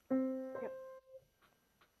little bit. Good.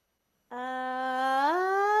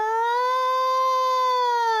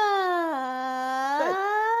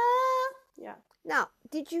 Yeah. Now,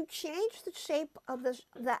 did you change the shape of the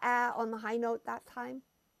on the high note that time?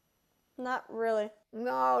 Not really.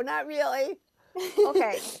 No, not really.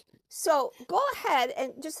 Okay. So go ahead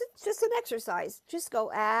and just an exercise. Just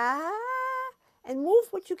go and move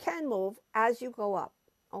what you can move as you go up.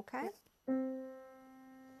 Okay?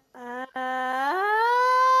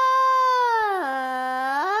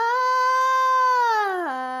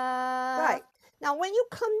 Right. Now when you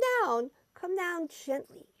come down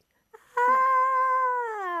gently.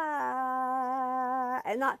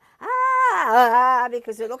 And not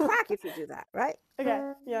because it'll crack if you do that, right?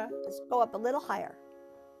 Okay, yeah. Let's go up a little higher.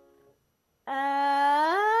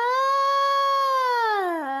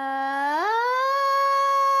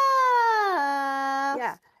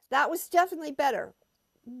 Yeah, that was definitely better.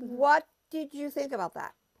 What did you think about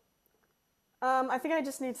that? I think I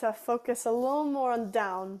just need to focus a little more on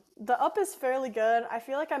down. The up is fairly good. I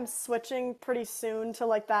feel like I'm switching pretty soon to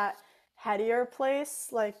like that headier place.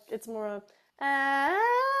 Like it's more of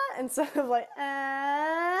instead of like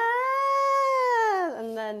and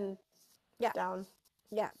then down.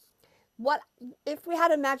 Yeah. What if we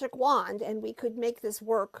had a magic wand and we could make this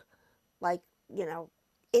work like,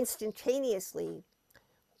 instantaneously?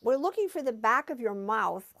 We're looking for the back of your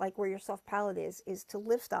mouth, like where your soft palate is to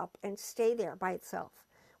lift up and stay there by itself,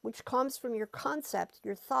 which comes from your concept,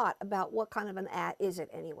 your thought about what kind of an is it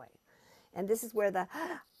anyway. And this is where the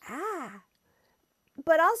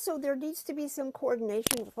but also there needs to be some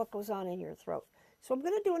coordination with what goes on in your throat. So I'm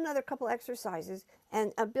going to do another couple exercises,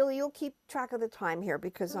 and Billy, you'll keep track of the time here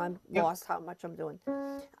because I'm lost how much I'm doing.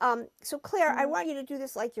 So Claire, I want you to do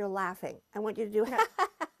this like you're laughing. I want you to do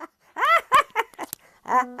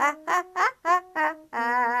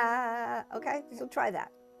okay, so try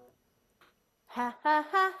that. Ha ha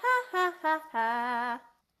ha ha ha ha ha.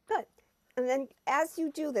 Good. And then as you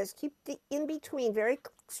do this, keep the in between very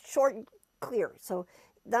short and clear. So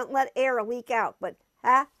don't let air leak out, but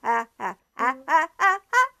ha ha ha ha ha ha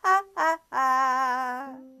ha ha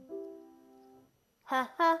ha. Ha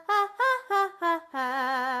ha ha ha ha ha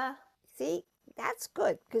ha. See, that's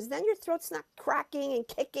good because then your throat's not cracking and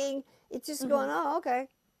kicking. It's just going, oh, okay.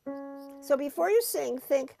 So before you sing,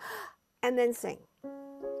 think and then sing.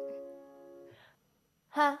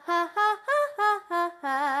 Ha ha ha ha ha ha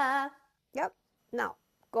ha. Yep. Now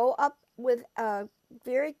go up with a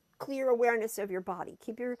very clear awareness of your body.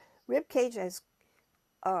 Keep your rib cage as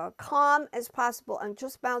calm as possible and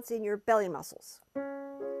just bouncing your belly muscles.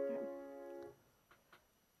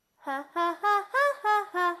 Ha ha ha ha ha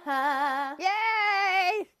ha ha.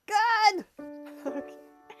 Yay! Good! Okay.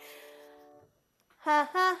 Ha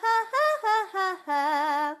ha ha ha ha ha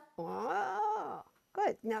ha. Oh,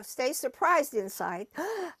 good. Now stay surprised inside.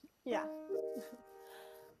 Yeah.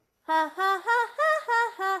 Ha ha ha ha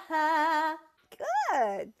ha ha ha.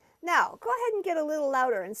 Good. Now go ahead and get a little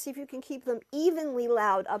louder and see if you can keep them evenly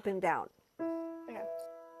loud up and down. Okay.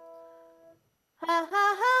 Ha ha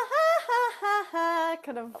ha ha ha ha ha.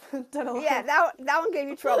 Could have done a little. Yeah, that one gave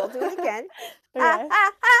you trouble. Do it again. Okay. Ha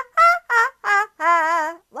ha ha ha ha ha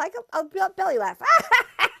ha. Like a belly laugh.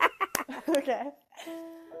 Okay.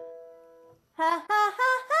 Ha ha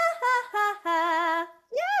ha ha ha ha ha.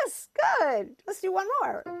 Yes, good. Let's do one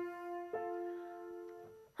more.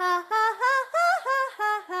 Ha ha ha ha ha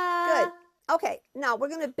ha ha. Good. Okay, now we're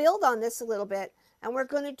going to build on this a little bit and we're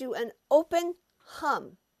going to do an open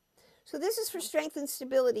hum. So this is for strength and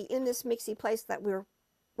stability in this mixy place that we're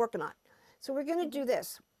working on. So we're going to do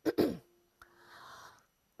this.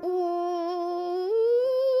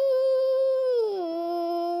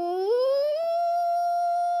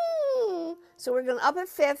 So we're going up a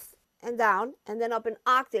fifth and down, and then up an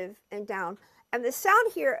octave and down. And the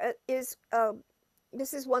sound here is,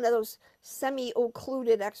 this is one of those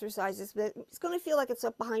semi-occluded exercises, but it's going to feel like it's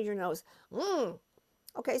up behind your nose.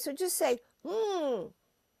 Okay, so just say,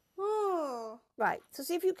 Right, so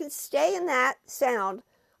see if you can stay in that sound,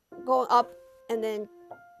 going up and then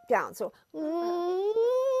down. So,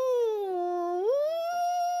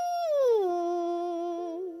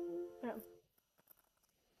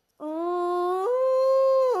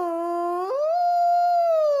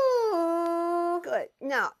 good.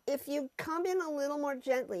 Now, if you come in a little more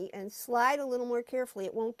gently and slide a little more carefully,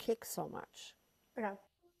 it won't kick so much. Okay.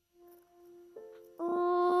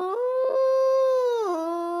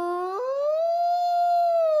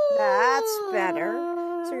 That's better.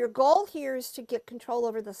 So your goal here is to get control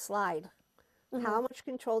over the slide. How much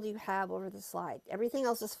control do you have over the slide? Everything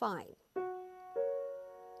else is fine.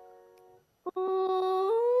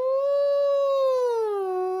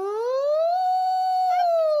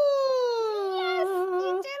 Yes,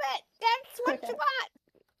 you did it. That's what you want.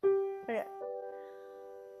 Okay.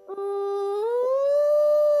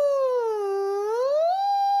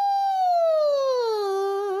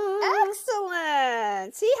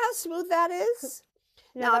 Excellent. See how smooth that is?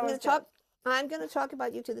 Yeah, Now that I'm going was to talk. I'm going to talk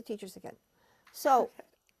about you to the teachers again. So,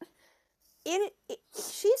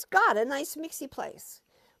 she's got a nice mixy place,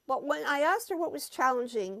 but when I asked her what was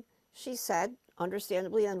challenging, she said,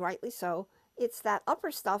 understandably and rightly so, it's that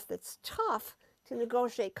upper stuff that's tough to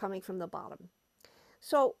negotiate coming from the bottom.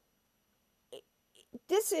 So,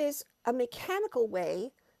 this is a mechanical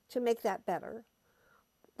way to make that better.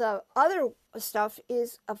 The other stuff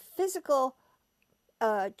is a physical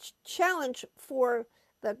challenge for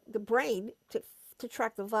the brain to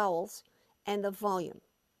track the vowels and the volume.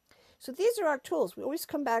 So these are our tools. We always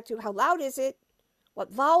come back to how loud is it?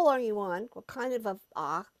 What vowel are you on? What kind of a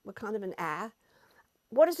ah? What kind of an ah?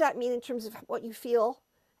 What does that mean in terms of what you feel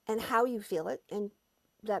and how you feel it? And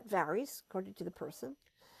that varies according to the person.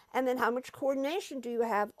 And then how much coordination do you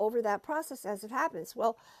have over that process as it happens?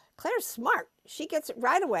 Well, Claire's smart. She gets it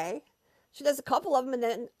right away. She does a couple of them, and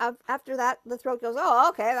then after that, the throat goes, oh,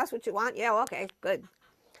 okay, that's what you want. Yeah, okay, good.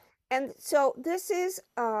 And so this is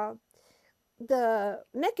the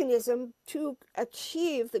mechanism to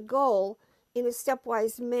achieve the goal in a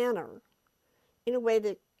stepwise manner, in a way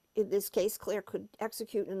that, in this case, Claire could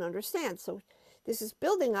execute and understand. So this is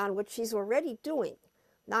building on what she's already doing,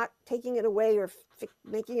 not taking it away or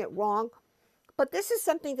making it wrong. But this is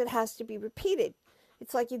something that has to be repeated.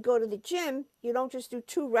 It's like you go to the gym, you don't just do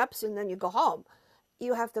 2 reps and then you go home.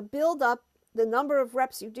 You have to build up the number of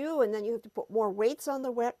reps you do, and then you have to put more weights on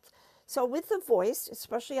the reps. So with the voice,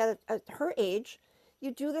 especially at her age,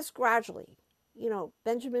 you do this gradually. You know,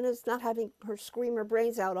 Benjamin is not having her scream her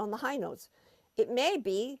brains out on the high notes. It may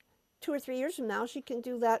be 2 or 3 years from now, she can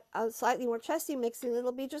do that slightly more chesty mix and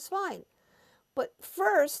it'll be just fine. But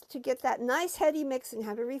first, to get that nice heady mix and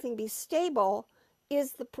have everything be stable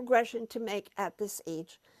is the progression to make at this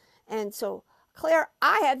age. And so, Claire,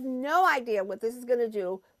 I have no idea what this is going to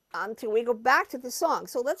do until we go back to the song.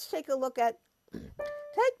 So let's take a look at Take Me to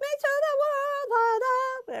the World,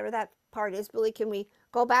 whatever that part is. Billy, can we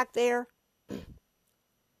go back there?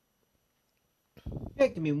 Yeah,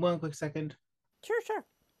 give me one quick second. Sure, sure.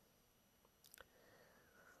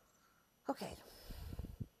 Okay.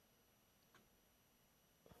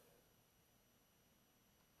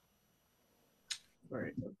 All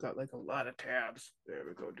right, I've got like a lot of tabs. There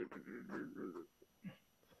we go.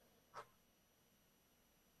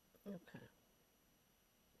 Okay.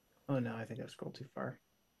 Oh no, I think I've scrolled too far.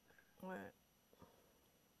 All right.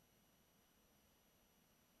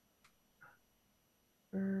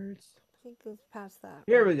 Birds. I think it's past that.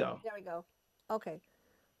 Here we go. There we go. Okay.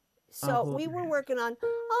 I'll So hold we your were hand. working on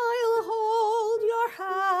I'll hold your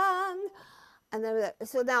hand. And then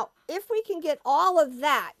so now if we can get all of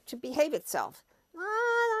that to behave itself.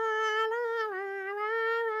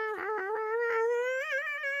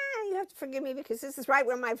 You have to forgive me because this is right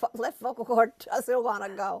where my left vocal cord doesn't want to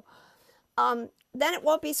go. Then it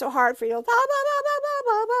won't be so hard for you. Ba, ba, ba, ba, ba,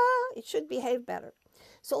 ba, ba. It should behave better.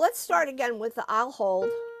 So let's start again with the I'll hold.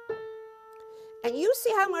 And you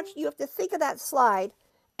see how much you have to think of that slide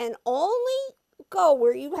and only go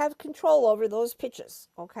where you have control over those pitches,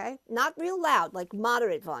 okay? Not real loud, like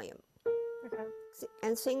moderate volume. Okay.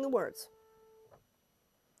 And sing the words.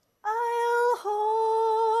 I'll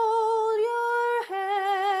hold your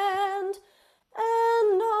hand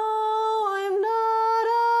and know I'm not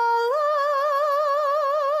alone.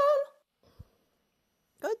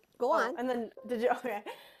 Good, go on. And then, did you, okay.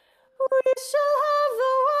 We shall have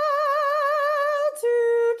the world to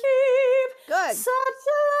keep. Good. Such a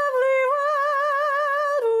lovely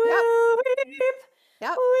world we'll reap.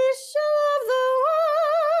 Yep. We shall have the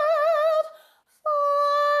world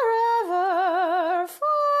forever, forever.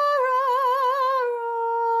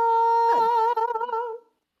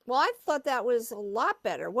 Well, I thought that was a lot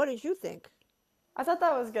better. What did you think? I thought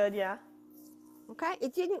that was good, yeah. Okay,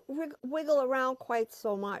 it didn't wiggle around quite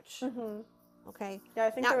so much. Mm-hmm. Okay. Yeah, I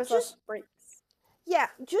think Now, there was just- less breaks. Yeah,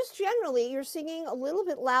 just generally, you're singing a little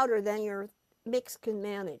bit louder than your mix can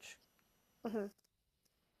manage. Mm-hmm.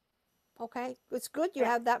 Okay, it's good you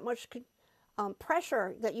have that much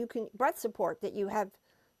pressure that you can breath support that you have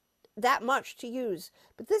that much to use.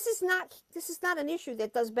 But this is not an issue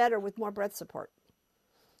that does better with more breath support.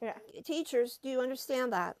 Yeah. Teachers, do you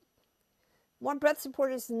understand that? More breath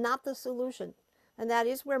support is not the solution, and that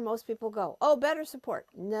is where most people go. Oh, better support.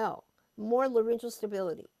 No, more laryngeal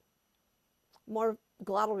stability, more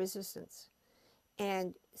glottal resistance.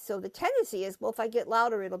 And so the tendency is, well, if I get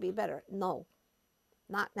louder, it'll be better. No,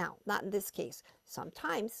 not now, not in this case.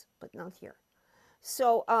 Sometimes, but not here.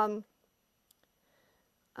 So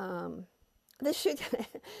this should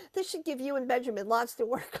this should give you and Benjamin lots to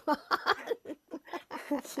work on.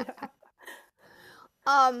 Yeah.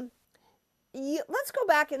 Let's go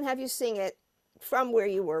back and have you sing it from where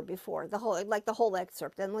you were before, the whole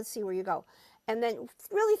excerpt, and let's see where you go. And then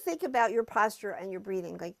really think about your posture and your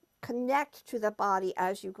breathing, like connect to the body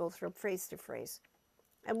as you go through phrase to phrase.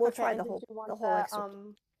 And we'll try the whole excerpt.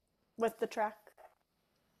 With the track.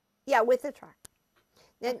 Yeah, with the track.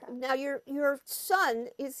 And now your son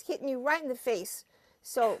is hitting you right in the face.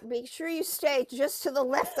 So make sure you stay just to the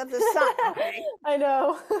left of the sun. Okay. I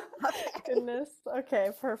know. Okay. Goodness.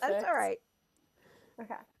 Okay, perfect. That's all right.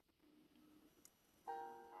 Okay.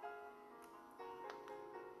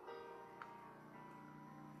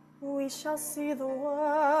 We shall see the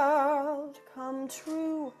world come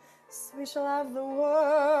true. So we shall have the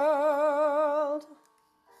world.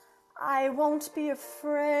 I won't be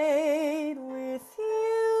afraid with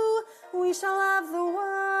you. We shall have the world.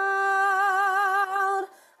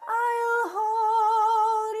 I'll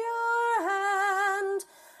hold your hand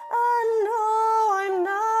and know I'm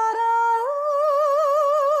not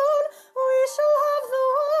alone. We shall have the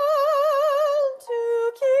world to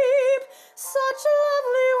keep. Such a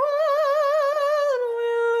lovely world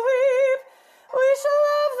we'll weep. We shall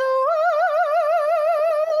have the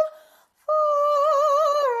world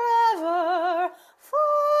forever,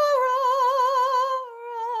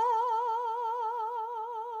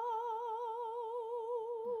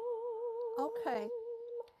 Okay.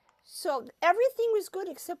 So everything was good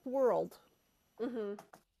except world. Mm-hmm.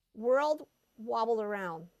 World wobbled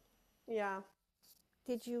around. Yeah.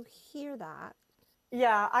 Did you hear that?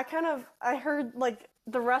 Yeah, I heard like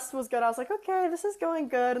the rest was good. I was like, okay, this is going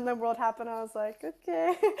good. And then world happened. I was like,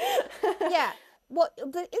 okay. Yeah. Well,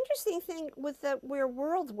 the interesting thing with the where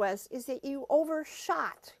world was is that you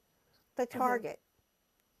overshot the target.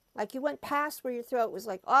 Like you went past where your throat was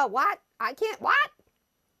like, oh, what? I can't, what?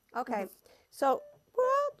 Okay. So,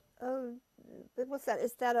 world, what's that?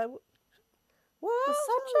 Is that a world?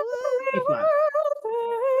 Such a E pretty flat.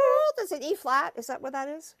 World is it E flat? Is that what that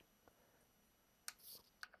is?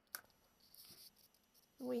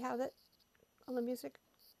 We have it on the music.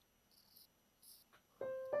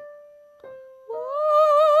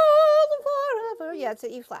 World forever. Yeah, it's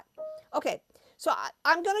an E flat. Okay, so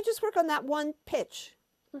I'm going to just work on that one pitch.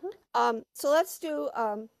 So let's do,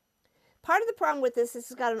 part of the problem with this is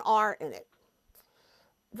it's got an R in it.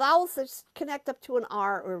 Vowels that connect up to an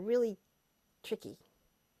R are really tricky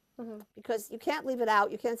because you can't leave it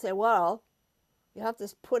out. You can't say, well, you have to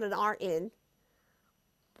put an R in.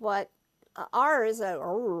 But R isn't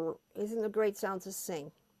a great sound to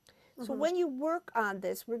sing. So when you work on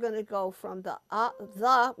this, we're going to go from the,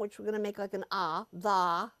 which we're going to make like an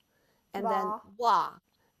the, and then wa,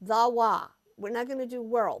 the wa. We're not going to do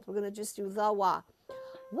world. We're going to just do the wa.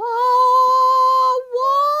 Wa, wa,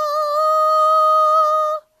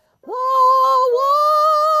 wa, wa.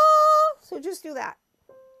 So just do that.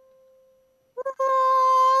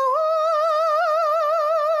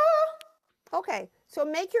 Okay, so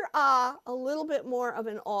make your ah a little bit more of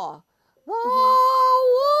an aw.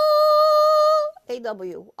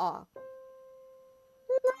 A-W, ah.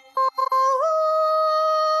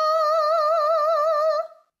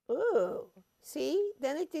 Ooh, see?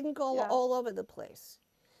 Then it didn't go all over the place.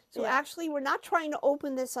 So actually, we're not trying to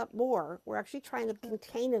open this up more. We're actually trying to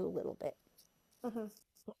contain it a little bit.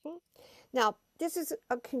 Now, this is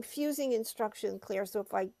a confusing instruction, Claire, so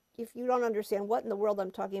if you don't understand what in the world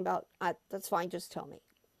I'm talking about, that's fine, just tell me.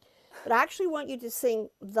 But I actually want you to sing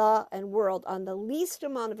the and world on the least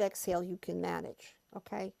amount of exhale you can manage,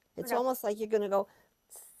 okay? It's almost like you're going to go,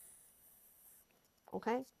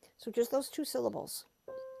 okay? So just those two syllables.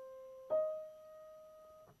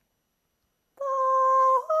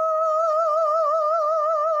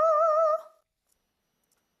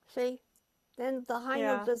 See? Then the high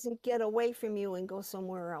note doesn't get away from you and go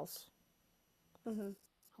somewhere else.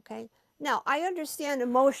 Okay? Now, I understand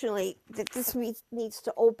emotionally that this needs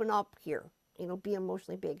to open up here, be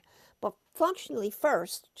emotionally big. But functionally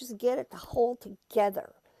first, just get it to hold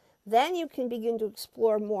together. Then you can begin to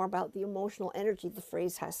explore more about the emotional energy the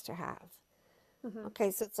phrase has to have.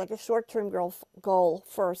 Okay, so it's like a short-term goal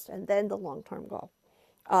first and then the long-term goal.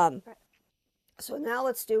 So now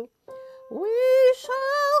let's do, we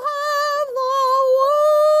shall have the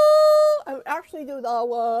world. I actually do the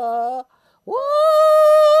world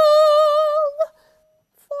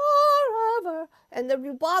forever. And the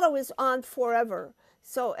rubato is on forever.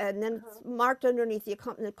 So, and then it's marked underneath the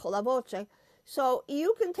accompaniment con la voce. So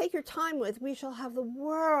you can take your time with, we shall have the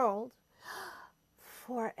world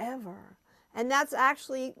forever. And that's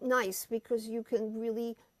actually nice because you can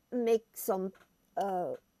really make some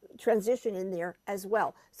transition in there as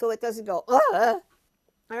well. So it doesn't go, all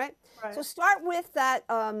right? So start with that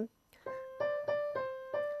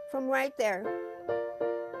from right there.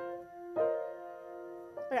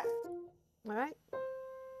 All right?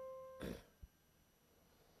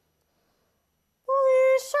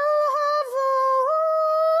 We shall have the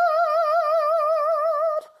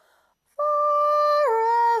world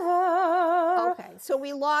forever. Okay, so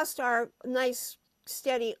we lost our nice,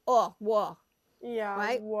 steady, wah. Yeah,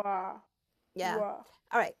 right? Wah. Yeah. Wah.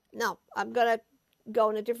 All right, now I'm going to go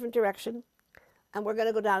in a different direction, and we're going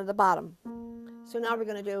to go down to the bottom. So now we're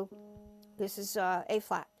going to do, this is A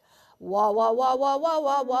flat. Wah, wah, wah, wah, wah,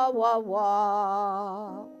 wah, wah, wah,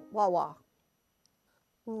 wah. Wah, wah.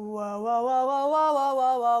 Wah, wah, wah, wah, wah, wah,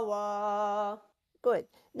 wah, wah, wah. Good.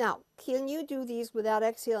 Now, can you do these without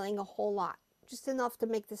exhaling a whole lot? Just enough to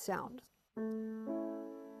make the sound.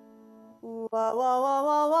 Wah, wah, wah,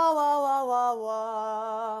 wah, wah, wah, wah, wah,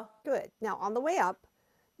 wah. Good. Now, on the way up,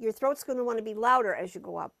 your throat's going to want to be louder as you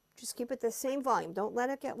go up. Just keep it the same volume. Don't let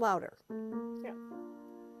it get louder. Yeah.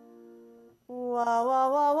 Wah, wah,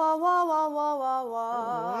 wah, wah, wah, wah, wah, wah,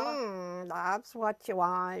 wah. That's what you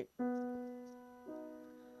want.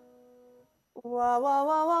 Wah, wah,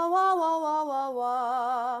 wah, wah, wah, wah, wah, wah,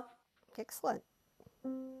 wah. Excellent.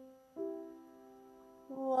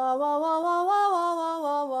 Wah, wah, wah, wah, wah, wah, wah,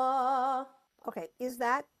 wah, wah. Okay, is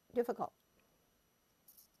that difficult?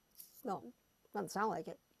 No, doesn't sound like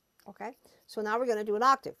it. Okay, so now we're going to do an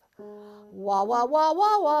octave. Wah, wah, wah,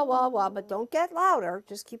 wah, wah, wah, wah, but don't get louder.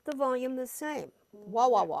 Just keep the volume the same. Wah,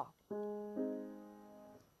 wah, wah.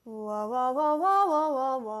 Wah, wah, wah, wah, wah,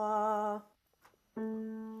 wah, wah.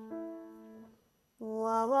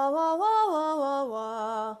 Wah, wah, wah, wah, wah, wah,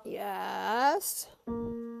 wah. Yes.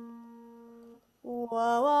 Wah,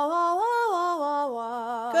 wah, wah, wah, wah, wah,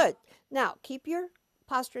 wah. Good. Now, keep your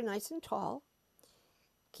posture nice and tall.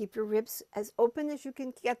 Keep your ribs as open as you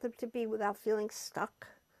can get them to be without feeling stuck.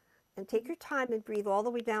 And take your time and breathe all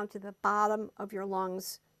the way down to the bottom of your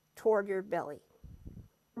lungs toward your belly.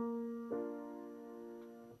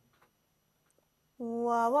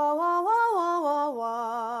 Wah, wah, wah, wah, wah, wah,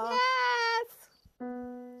 wah. Yes.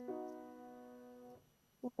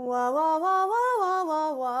 Wah, wah, wah, wah, wah,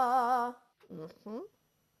 wah, wah. Mm-hmm.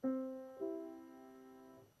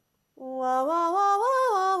 Wah, wah, wah, wah,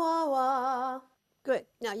 wah, wah, wah. Good.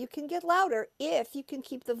 Now you can get louder if you can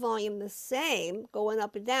keep the volume the same, going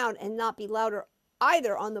up and down, and not be louder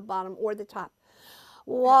either on the bottom or the top.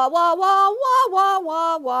 Wah, wah, wah, wah, wah,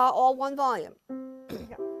 wah, wah, all one volume.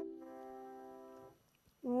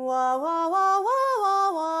 Wah, wah, wah, wah,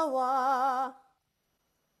 wah, wah, wah.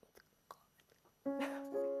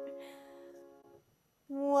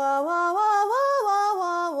 Wah, wah, wah, wah, wah,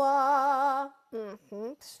 wah, wah.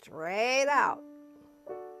 Mm-hmm. Straight out.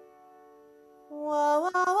 Wah,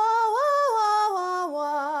 wah, wah, wah, wah, wah,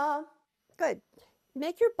 wah. Good.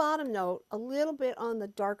 Make your bottom note a little bit on the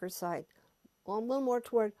darker side. A little more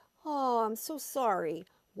toward, oh, I'm so sorry.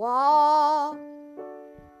 Wah.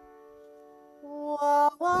 Wah,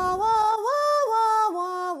 wah, wah, wah, wah,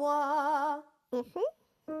 wah, wah. Mm-hmm.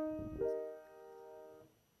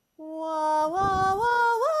 Wah, wah,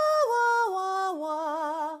 wah, wah, wah, wah,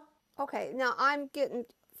 wah. Okay, now I'm getting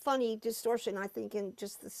funny distortion, I think, in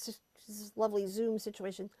just this lovely Zoom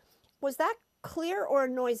situation. Was that clear or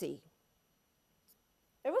noisy?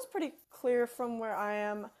 It was pretty clear from where I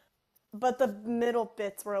am, but the middle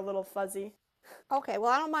bits were a little fuzzy. Okay,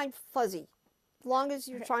 well, I don't mind fuzzy, as long as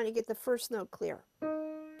you're Okay. trying to get the first note clear.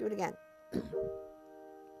 Do it again.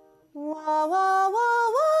 Wah, wah, wah,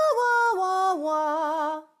 wah, wah, wah,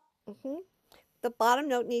 wah. Mm-hmm. The bottom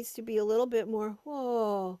note needs to be a little bit more,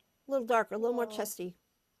 whoa, a little darker, a little more chesty.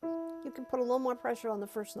 You can put a little more pressure on the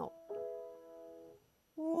first note.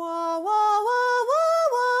 Wah, wah, wah,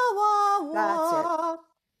 wah, wah, wah, That's it. wah.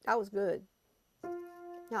 That was good.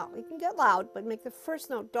 Now, you can get loud, but make the first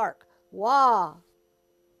note dark. Wah.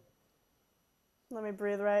 Let me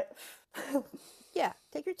breathe right. Yeah,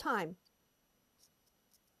 take your time.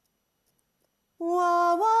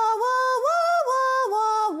 Wah, wah, wah, wah, wah,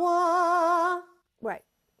 wah, wah. Right.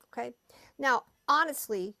 Okay. Now,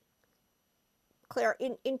 honestly, Claire,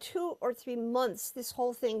 in 2 or 3 months, this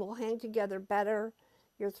whole thing will hang together better.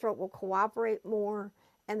 Your throat will cooperate more,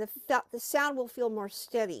 and the sound will feel more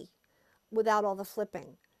steady without all the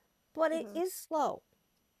flipping. But it is slow.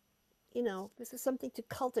 You know, this is something to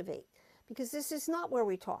cultivate because this is not where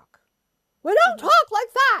we talk. We don't talk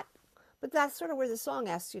like that. But that's sort of where the song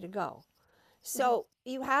asks you to go. So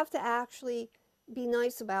you have to actually be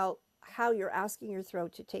nice about how you're asking your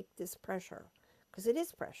throat to take this pressure, because it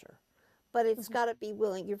is pressure. But it's got to be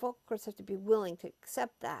willing. Your vocal cords have to be willing to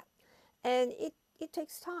accept that. And it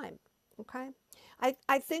takes time, okay?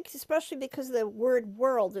 I think especially because the word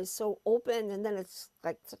world is so open and then it's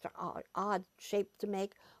like such an odd shape to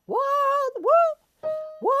make. World, world,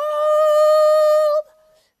 world.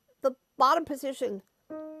 The bottom position,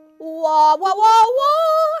 wah, wah, wah,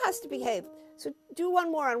 wah, has to behave. So do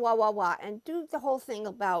one more on wah, wah, wah, and do the whole thing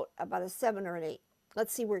about a 7 or an 8.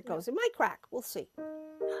 Let's see where it goes. It might crack. We'll see.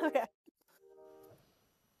 Okay.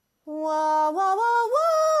 Wah, wah, wah,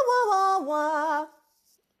 wah, wah, wah, wah.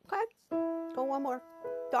 Okay. Go one more.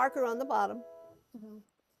 Darker on the bottom.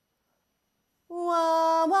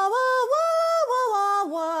 Wah, wah, wah, wah, wah, wah,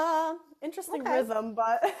 wah. Interesting Okay. rhythm,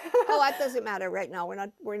 but Oh, that doesn't matter right now. We're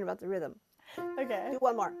not worrying about the rhythm. okay. Do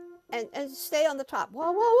one more. And stay on the top.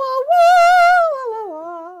 Wah, wah, wah, wah, wah,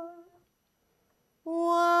 wah,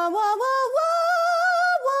 Wah, wah, wah,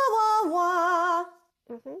 wah, wah, wah, wah.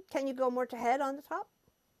 wah. Can you go more to head on the top?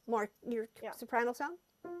 More your soprano sound?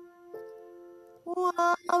 Wah,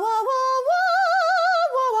 wah, wah, wah,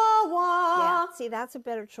 wah, wah, wah. Yeah. See, that's a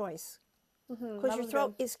better choice. That Because your was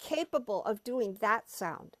throat good. is capable of doing that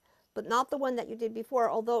sound, but not the one that you did before.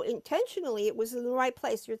 Although intentionally it was in the right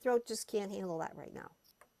place. Your throat just can't handle that right now.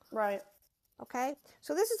 Right. Okay?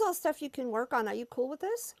 So this is all stuff you can work on. Are you cool with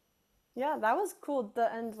this? Yeah, that was cool.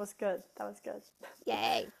 The end was good. That was good.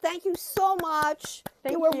 Yay. Thank you so much.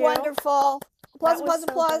 Thank you were you. wonderful. Applause, That was applause, so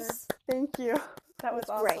applause. good. Thank you. That was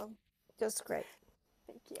Great. awesome. Just great.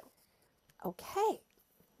 Thank you. Okay.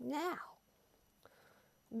 Now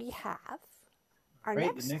we have our Right,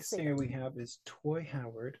 next the next singer. singer we have is Toy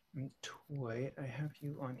Howard. And Toy, I have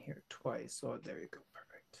you on here twice, so there you go,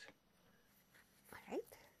 perfect. All right.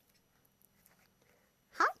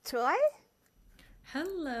 Hi, Toy.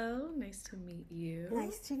 Hello, nice to meet you.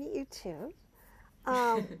 Nice to meet you too.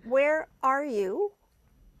 Where are you?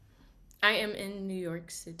 I am in New York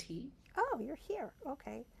City. Oh, you're here.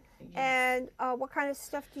 Okay. Yes. And what kind of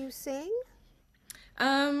stuff do you sing?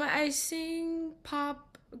 I sing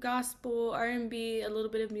pop, gospel, R&B, a little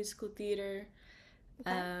bit of musical theater.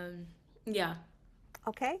 Okay. Yeah.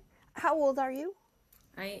 Okay. How old are you?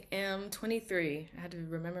 I am 23. I had to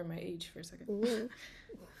remember my age for a second. Mm-hmm.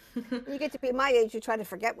 You get to be my age, you try to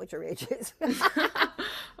forget what your age is.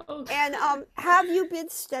 Oh. And have you been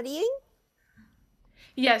studying?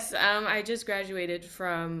 Yes, I just graduated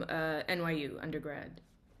from NYU undergrad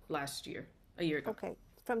last year, a year ago, Okay.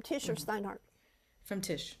 From Tisch or Steinhardt? from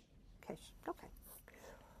Tisch. Okay. Okay.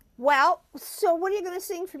 Well, so what are you going to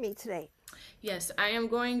sing for me today? Yes, I am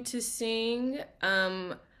going to sing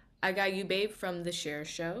I Got You Babe from the Cher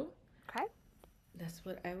Show. Okay. That's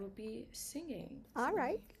what I will be singing. All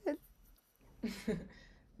right. Good.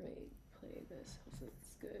 Let me play this. Hopefully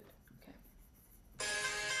it's good. Okay.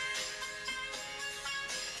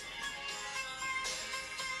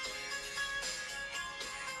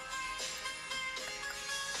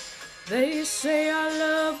 They say our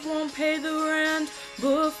love won't pay the rent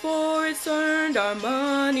before it's earned. Our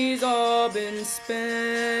money's all been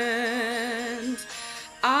spent.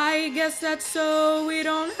 I guess that's so we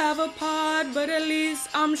don't have a pod, but at least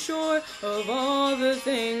I'm sure of all the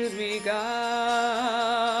things we got,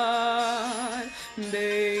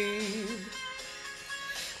 babe.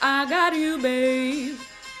 I got you, babe.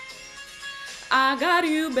 I got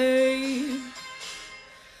you, babe.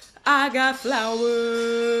 I got flowers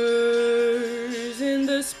in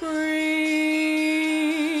the spring.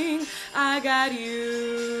 I got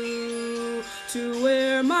you to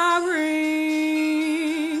wear my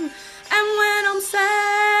ring. And when I'm sad,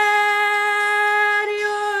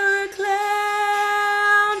 you're a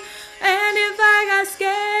clown. And if I got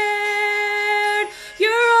scared,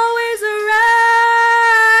 you're always around.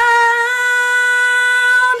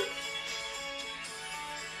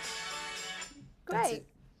 That's Great. it.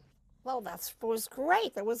 Well, that was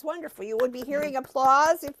great. That was wonderful. You would be hearing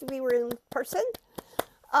applause if we were in person.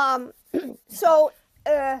 Um, so,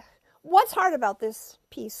 what's hard about this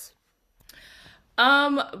piece?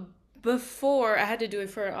 Before I had to do it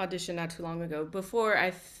for an audition not too long ago. Before I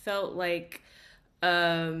felt like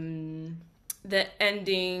the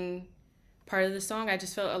ending part of the song, I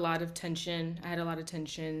just felt a lot of tension. I had a lot of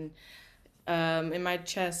tension in my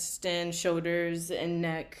chest and shoulders and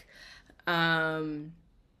neck.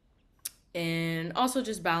 And also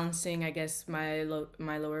just balancing, I guess, my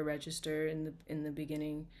lower register in the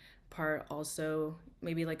beginning part. Also,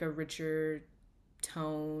 maybe like a richer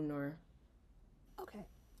tone or Okay.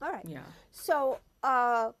 All right. yeah. So,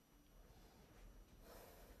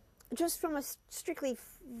 just from a strictly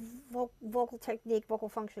vocal technique, vocal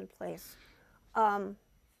function place, um,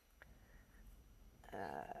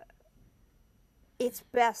 it's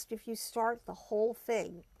best if you start the whole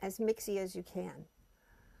thing as mixy as you can,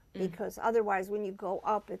 because otherwise, when you go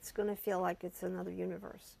up, it's going to feel like it's another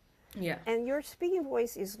universe. Yeah. And your speaking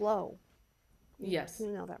voice is low. Yes.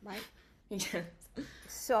 You know that, right? Yes.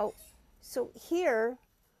 So here,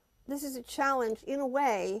 this is a challenge in a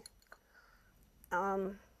way.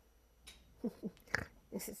 You're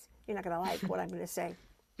not going to like what I'm going to say.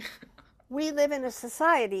 We live in a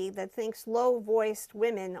society that thinks low-voiced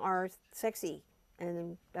women are sexy,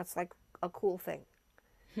 and that's like a cool thing.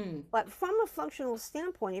 But from a functional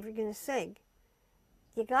standpoint, if you're going to sing,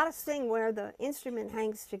 you got to sing where the instrument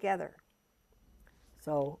hangs together.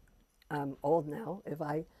 So I'm old now. If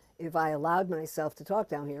I allowed myself to talk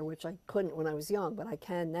down here, which I couldn't when I was young, but I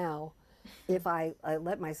can now, if I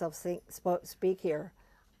let myself speak here,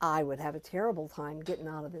 I would have a terrible time getting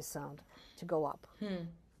out of this sound to go up.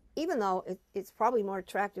 Even though it's probably more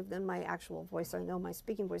attractive than my actual voice. I know my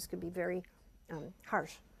speaking voice can be very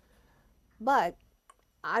harsh. But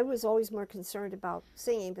I was always more concerned about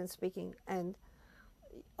singing than speaking. And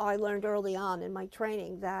I learned early on in my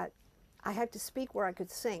training that I had to speak where I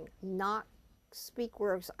could sing, not speak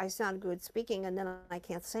where I sound good speaking and then I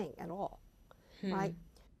can't sing at all, right?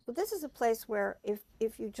 So this is a place where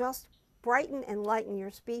if you just brighten and lighten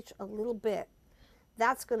your speech a little bit,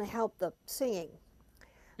 that's going to help the singing.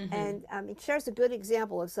 And it shares a good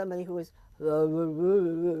example of somebody who was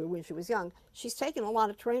when she was young. She's taken a lot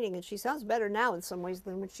of training and she sounds better now in some ways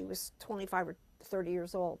than when she was 25 or 30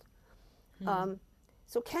 years old.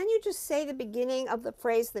 So can you just say the beginning of the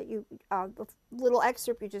phrase that you, the little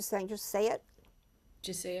excerpt you just sang, just say it?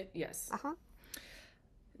 Just say it? Yes. Uh-huh.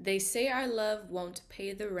 They say our love won't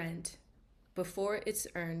pay the rent. Before it's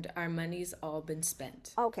earned, our money's all been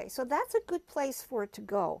spent. Okay, so that's a good place for it to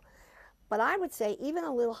go. But I would say even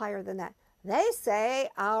a little higher than that. They say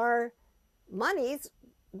our money's,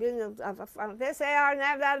 they say our,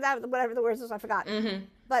 whatever the words is, I forgot.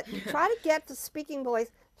 But try to get the speaking voice,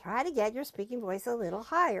 try to get your speaking voice a little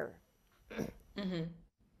higher.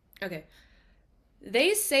 Okay.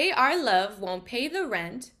 They say our love won't pay the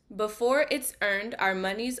rent. Before it's earned, our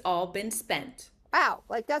money's all been spent. Wow,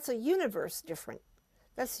 like that's a universe different.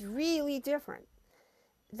 That's really different.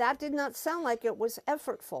 That did not sound like it was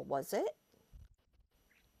effortful, was it?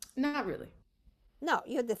 Not really. No,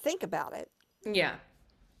 you had to think about it. Yeah.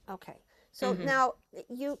 Okay. So now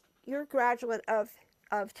you're a graduate of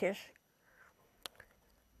Tisch.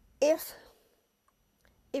 If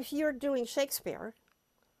you're doing Shakespeare,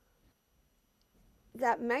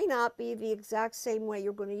 that may not be the exact same way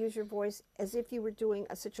you're going to use your voice as if you were doing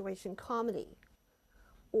a situation comedy,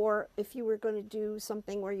 or if you were going to do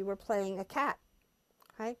something where you were playing a cat.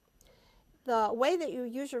 Okay? The way that you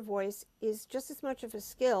use your voice is just as much of a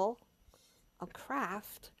skill, a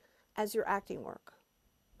craft, as your acting work.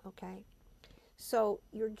 Okay? So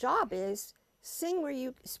your job is speak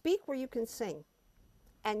where you can sing.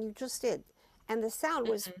 And you just did. And the sound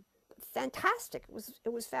was fantastic.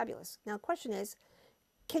 It was fabulous. Now the question is,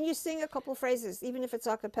 can you sing a couple phrases, even if it's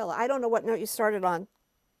a cappella? I don't know what note you started on.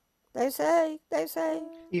 They say.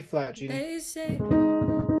 E flat, Jeanie. They say.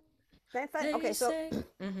 Okay, so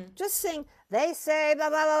just sing, they say, blah,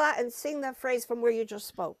 blah, blah, blah, and sing that phrase from where you just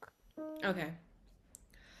spoke. Okay.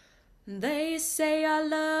 They say our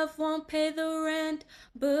love won't pay the rent.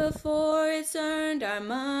 Before it's earned, our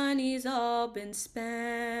money's all been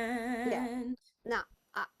spent. Yeah. Now,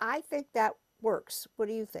 I think that works. What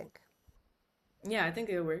do you think? Yeah, I think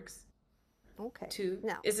it works. Okay. Too.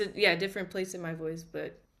 Now, It's a different place in my voice,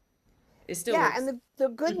 but it still yeah, works. and the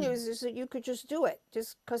good news is that you could just do it.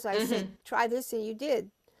 Just because I said try this and you did.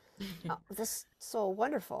 That's so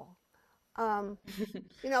wonderful.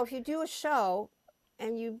 If you do a show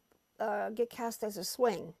and you get cast as a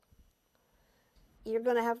swing, you're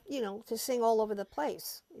going to have, to sing all over the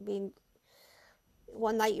place. I mean,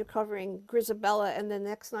 one night you're covering Grisabella, and the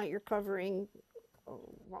next night you're covering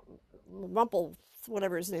Rumple,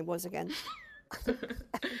 whatever his name was again.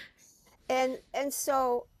 and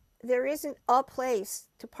so there isn't a place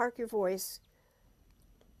to park your voice,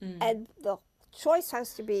 and the choice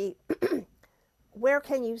has to be where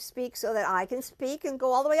can you speak so that I can speak and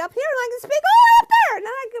go all the way up here, and I can speak all the way up there, and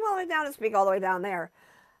then I can come all the way down and speak all the way down there.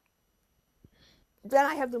 Then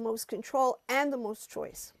I have the most control and the most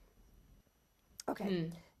choice.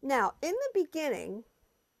 Okay. Now, in the beginning,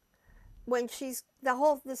 when this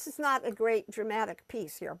is not a great dramatic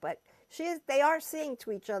piece here, but they are saying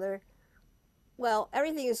to each other, well,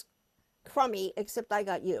 everything is crummy except I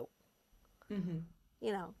got you.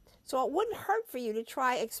 So it wouldn't hurt for you to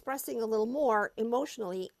try expressing a little more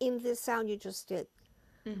emotionally in this sound you just did.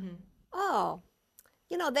 Oh,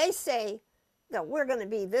 they say that we're going to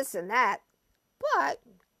be this and that, but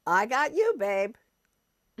I got you, babe.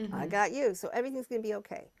 I got you. So everything's going to be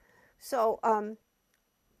okay. So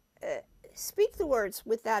speak the words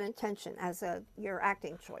with that intention as your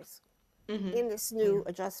acting choice in this new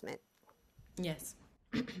adjustment. Yes.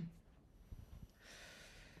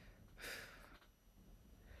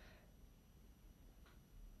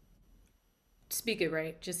 Speak it,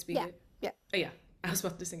 right? Just speak it? Yeah. Oh, yeah. I was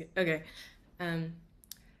about to sing it. Okay.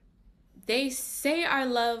 They say our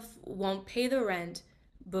love won't pay the rent.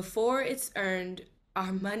 Before it's earned,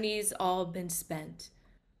 our money's all been spent.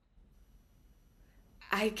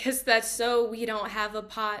 I guess that's so we don't have a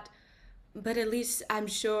pot, but at least I'm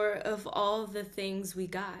sure of all the things we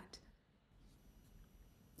got.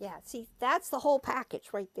 Yeah, see, that's the whole package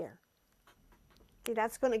right there. See,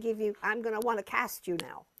 that's going to give you, I'm going to want to cast you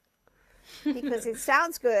now. Because it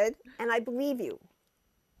sounds good, and I believe you.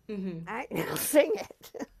 All right, now sing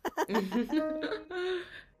it.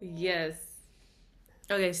 Yes.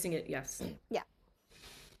 Okay, sing it, yes. Yeah.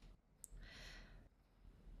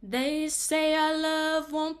 They say our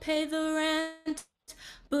love won't pay the rent.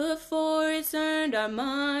 Before it's earned, our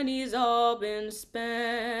money's all been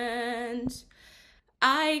spent.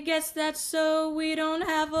 I guess that's so we don't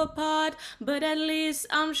have a pot, but at least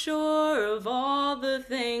I'm sure of all the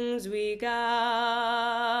things we got.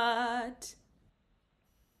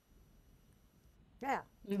 Yeah.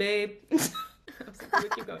 Babe.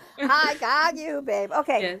 Keep going. I got you, babe.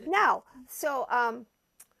 Okay, Yes. now, so,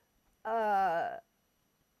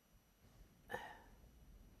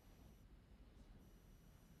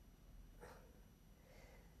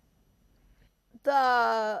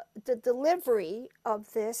 the delivery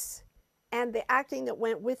of this and the acting that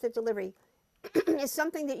went with the delivery is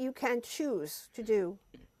something that you can choose to do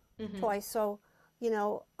twice. So,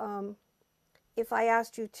 if I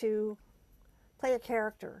asked you to play a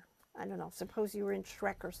character, I don't know, suppose you were in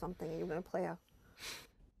Shrek or something and you were going to play a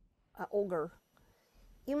ogre.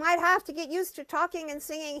 You might have to get used to talking and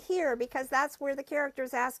singing here because that's where the character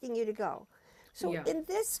is asking you to go. So in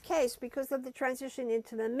this case, because of the transition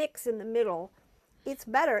into the mix in the middle, it's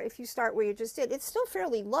better if you start where you just did. It's still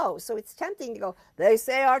fairly low, so it's tempting to go, they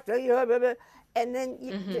say, and then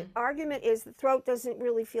the argument is the throat doesn't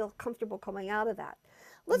really feel comfortable coming out of that.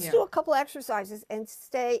 Let's do a couple exercises and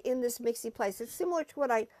stay in this mixy place. It's similar to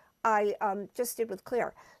what I just did with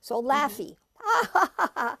Claire. So laughy. Ha ha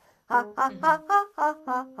ha ha ha ha ha ha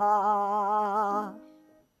ha ha.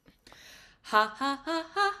 Ha ha ha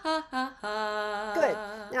ha ha ha ha. Good.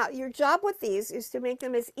 Now your job with these is to make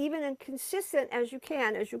them as even and consistent as you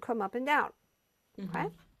can as you come up and down. Okay?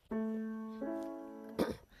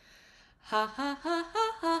 Ha ha ha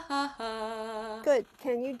ha ha ha ha. Good.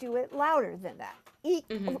 Can you do it louder than that?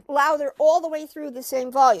 Louder all the way through the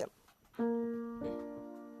same volume.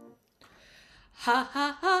 Ha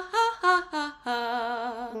ha ha ha ha ha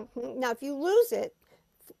ha. Now if you lose it,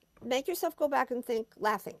 make yourself go back and think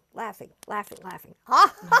laughing, laughing, laughing, laughing.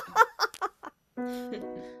 Ha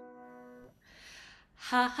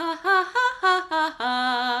ha ha ha ha ha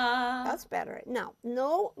ha. That's better. Now,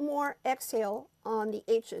 no more exhale on the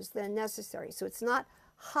H's than necessary. So it's not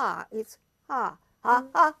ha, it's ha. Ha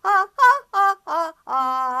ha ha ha ha ha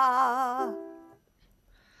ha.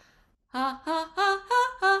 Ha ha ha ha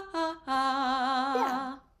ha ha ha.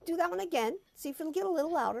 Yeah. Do that one again. See if it'll get a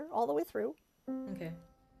little louder all the way through. Okay.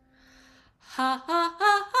 Ha ha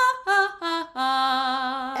ha ha ha ha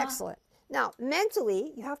ha. Excellent. Now,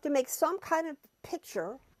 mentally, you have to make some kind of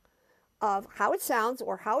picture of how it sounds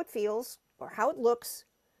or how it feels or how it looks,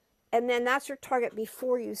 and then that's your target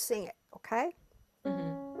before you sing it, okay?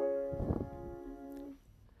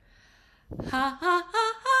 Ha ha ha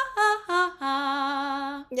ha ha ha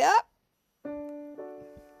ha. Yep.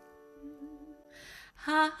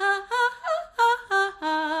 Ha ha ha ha ha ha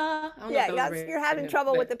ha. Yeah, you're having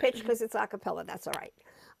trouble with the pitch because it's a cappella. That's all right.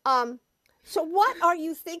 So what are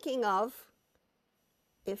you thinking of,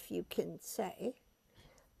 if you can say,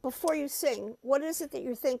 before you sing? What is it that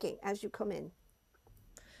you're thinking as you come in?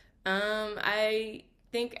 I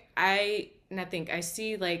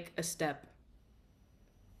see like a step.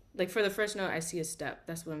 Like for the first note, I see a step.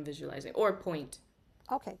 That's what I'm visualizing. Or a point.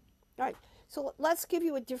 Okay. All right. So let's give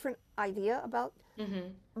you a different idea about,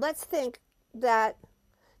 let's think that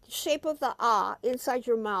the shape of the ah inside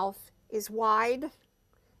your mouth is wide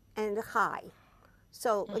and high.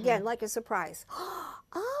 So again, like a surprise.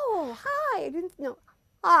 Oh, hi, I didn't know.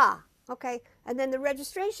 Ah, okay. And then the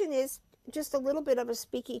registration is just a little bit of a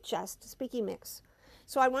speaky chest, speaky mix.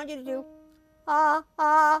 So I want you to do ah,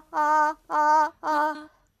 ah, ah, ah, ah.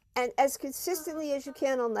 And as consistently as you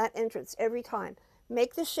can on that entrance every time.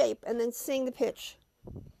 Make the shape and then sing the pitch.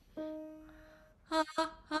 Ha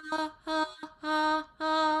ha ha ha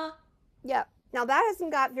ha. Yeah. Now that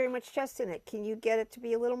hasn't got very much chest in it. Can you get it to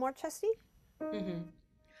be a little more chesty? Ha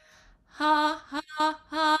ha ha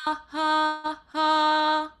ha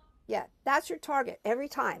ha. Yeah, that's your target every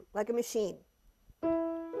time, like a machine. Ha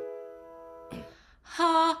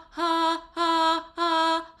ha ha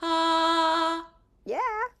ha ha. Yeah,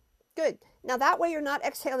 good. Now that way you're not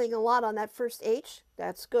exhaling a lot on that first H.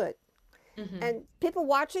 That's good. And people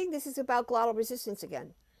watching, this is about glottal resistance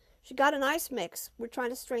again. She got a nice mix. We're trying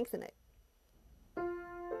to strengthen it.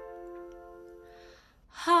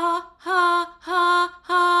 Ha ha ha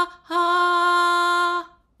ha ha.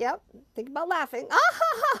 Yep. Think about laughing. Ah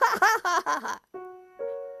ha ha ha ha ha.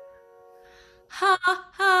 Ha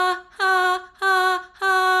ha ha ha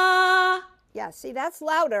ha. Yeah, see, that's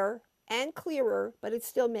louder and clearer, but it's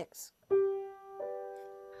still mixed.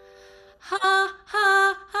 Ha ha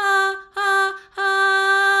ha ha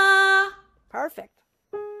ha. Perfect.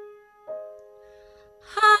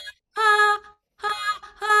 Ha ha ha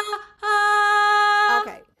ha ha.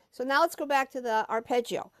 Okay, so now let's go back to the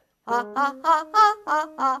arpeggio. Ha ha ha ha ha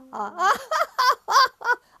ha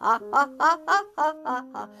ha ha ha ha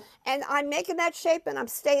ha. And I'm making that shape and I'm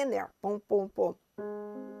staying there. Boom, boom, boom.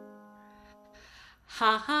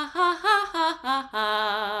 Ha ha ha ha ha ha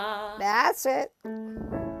ha. That's it.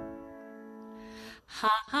 Ha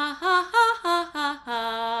ha ha ha ha ha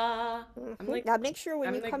ha. Now make sure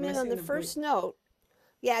when you come in on the first note,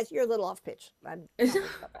 yeah, you're a little off pitch.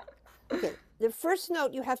 Okay, the first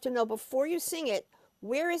note you have to know before you sing it,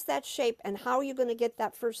 where is that shape and how are you going to get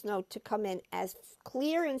that first note to come in as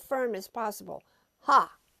clear and firm as possible?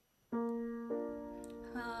 Ha.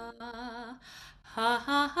 Ha ha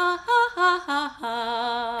ha ha ha ha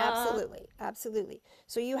ha. Absolutely, absolutely.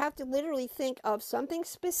 So you have to literally think of something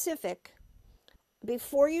specific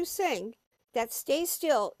before you sing that stay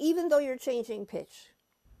still, even though you're changing pitch.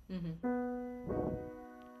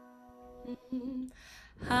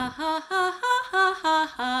 Ha ha ha ha ha ha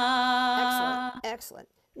ha. Excellent, excellent.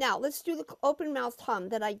 Now let's do the open mouthed hum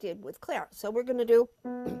that I did with Claire. So we're going to do.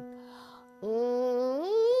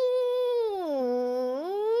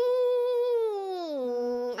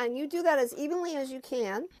 And you do that as evenly as you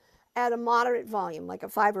can at a moderate volume, like a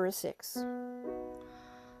 5 or a 6.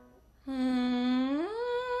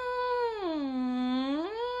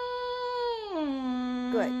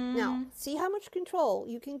 Good. Now, see how much control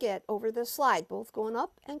you can get over the slide, both going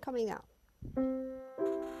up and coming down.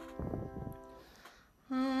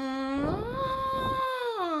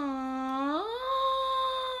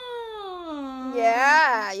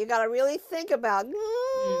 Yeah, you got to really think about.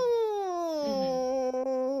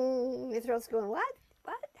 Your throat's going, what?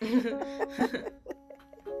 What?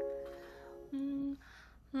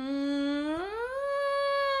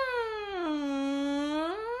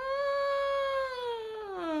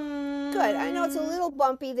 Good. I know it's a little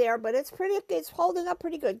bumpy there, but it's holding up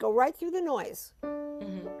pretty good. Go right through the noise.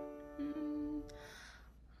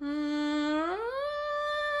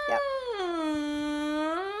 Yep.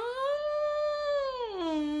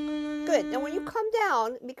 Good. Now when you come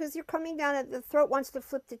down, because you're coming down, the throat wants to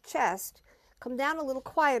flip to chest, come down a little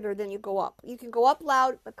quieter than you go up. You can go up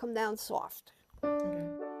loud, but come down soft. Okay.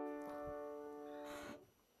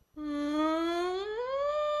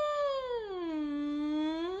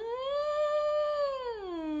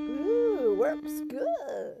 Ooh, works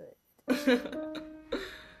good.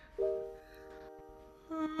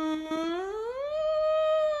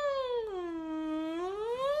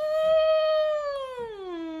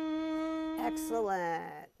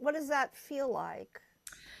 Excellent. What does that feel like?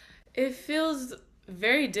 It feels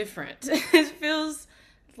very different. It feels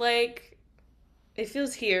like, it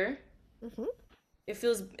feels here. It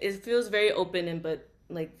feels very open and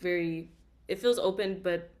it feels open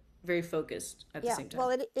but very focused at the same time.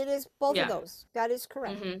 Well, it is both of those. That is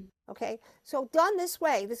correct. Okay, so done this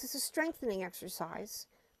way, this is a strengthening exercise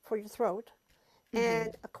for your throat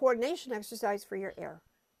and a coordination exercise for your air.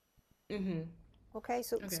 Okay,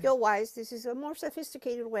 so skill-wise, this is a more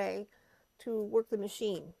sophisticated way to work the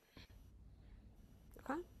machine.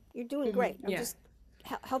 Okay, you're doing great. I'm just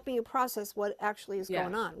helping you process what actually is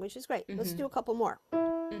going on, which is great. Let's do a couple more.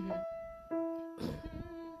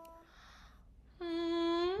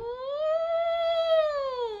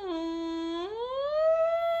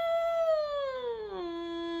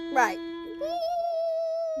 Right.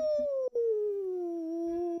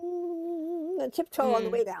 And tiptoe on the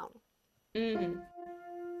way down.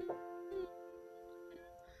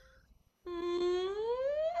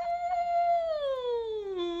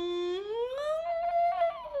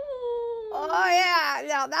 Oh yeah,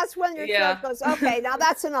 now that's when your throat goes, okay, now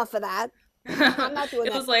that's enough of that. I'm not doing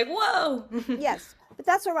that. It was like, whoa. Yes, but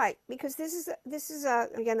that's all right, because this is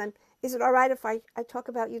again, is it all right if I talk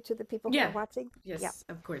about you to the people who are watching? Yes,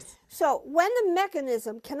 of course. So when the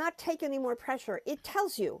mechanism cannot take any more pressure, it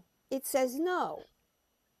tells you, it says no.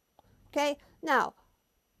 Okay, now,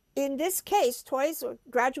 in this case, Toy's a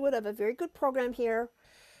graduate of a very good program here.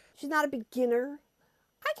 She's not a beginner.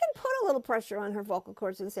 I can put a little pressure on her vocal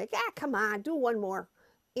cords and say, come on, do one more.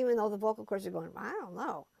 Even though the vocal cords are going, I don't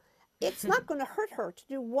know. It's not going to hurt her to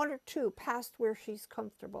do 1 or 2 past where she's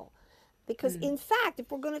comfortable. Because in fact,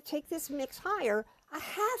 if we're going to take this mix higher, I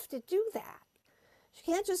have to do that. She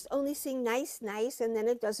can't just only sing nice, nice, and then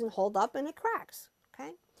it doesn't hold up and it cracks.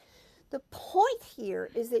 Okay? The point here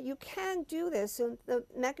is that you can do this, and the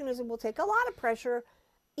mechanism will take a lot of pressure,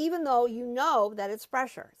 even though you know that it's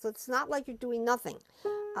pressure. So it's not like you're doing nothing.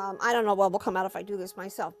 I don't know what will come out if I do this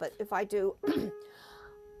myself, but if I do...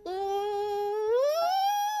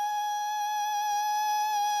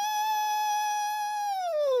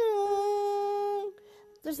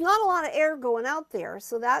 There's not a lot of air going out there,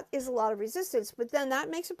 so that is a lot of resistance, but then that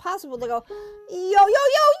makes it possible to go yo, yo, yo,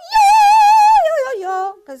 yo, yo, yo,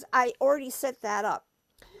 yo, because I already set that up.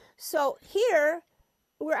 So here,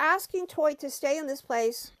 we're asking Toy to stay in this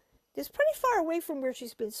place that's pretty far away from where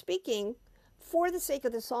she's been speaking for the sake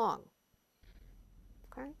of the song,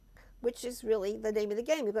 okay? Which is really the name of the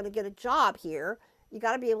game. You're going to get a job here. You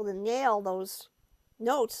got to be able to nail those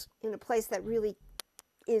notes in a place that really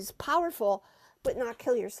is powerful, but not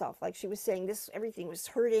kill yourself. Like she was saying, everything was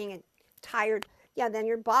hurting and tired. Yeah, then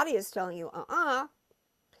your body is telling you,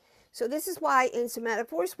 So this is why in somatic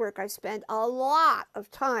voice work, I spend a lot of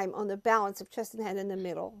time on the balance of chest and head in the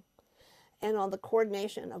middle and on the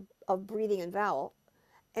coordination of breathing and vowel.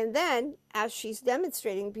 And then, as she's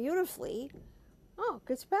demonstrating beautifully, it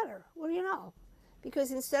gets better. What do you know?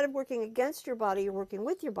 because instead of working against your body, you're working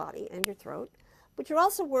with your body and your throat. But you're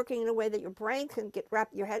also working in a way that your brain can get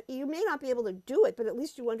wrapped your head. You may not be able to do it, but at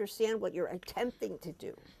least you understand what you're attempting to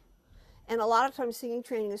do. And a lot of times singing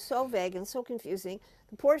training is so vague and so confusing,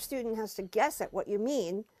 the poor student has to guess at what you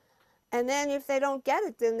mean. And then if they don't get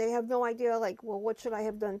it, then they have no idea, like, well, what should I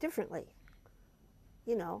have done differently?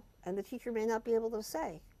 You know, and the teacher may not be able to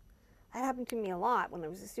say. That happened to me a lot when I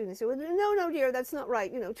was a student. I said, well, no, dear, that's not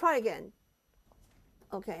right. You know, try again.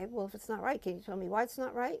 Okay, well, if it's not right, can you tell me why it's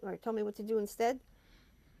not right? Or tell me what to do instead?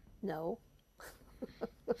 No.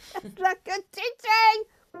 That's not good teaching.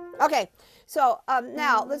 Okay, so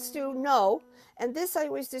now let's do no. And this I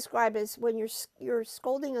always describe as when you're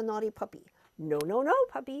scolding a naughty puppy. No, no, no,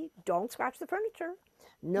 puppy, don't scratch the furniture.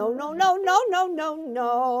 No, no, no, no, no, no,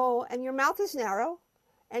 no. And your mouth is narrow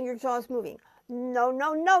and your jaw is moving. No,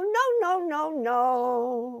 no, no, no, no, no,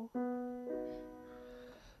 no.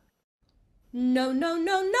 No, no,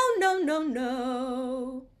 no, no, no, no,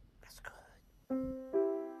 no. That's good.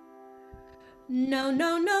 No,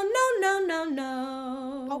 no, no, no, no, no,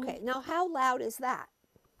 no. Okay, now how loud is that?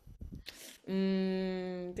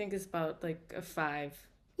 I think it's about like a 5.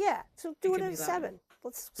 Yeah, so do it could at be a louder. 7.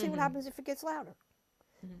 Let's see what happens if it gets louder.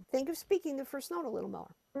 Think of speaking the first note a little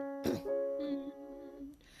more.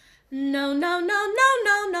 No, no, no, no,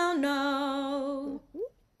 no, no, no.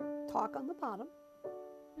 Talk on the bottom.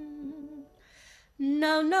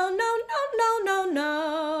 No, no, no, no, no, no,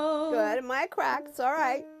 no. Good, it might crack, it's all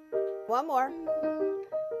right. One more.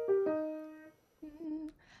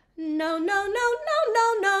 No, no, no, no,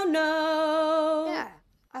 no, no, no. Yeah,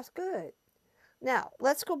 that's good. Now,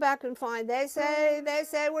 let's go back and find, they say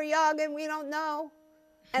we're young and we don't know.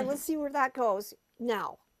 And let's see where that goes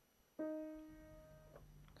now.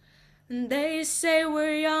 They say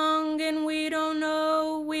we're young and we don't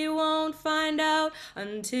know. We won't find out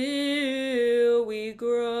until we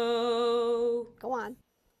grow. Go on.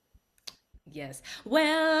 Yes.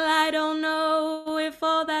 Well, I don't know if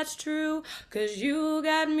all that's true, 'cause you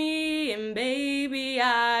got me and baby,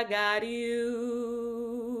 I got you,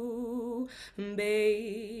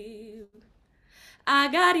 babe. I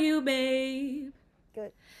got you, babe.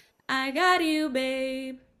 Good. I got you,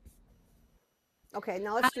 babe. Okay,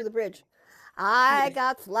 now let's do the bridge. I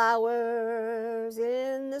got flowers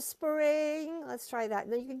in the spring. Let's try that.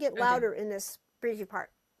 Then you can get louder in this bridgey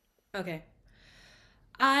part. Okay.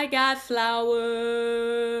 I got flowers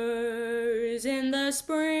in the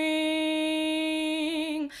spring.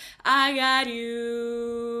 I got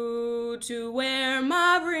you to wear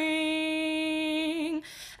my ring.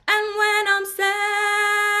 And when I'm sad,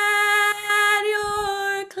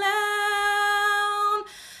 you're a clown.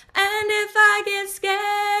 And if I get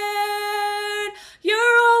scared, you're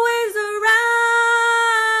always around.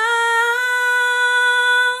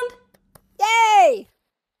 Yay!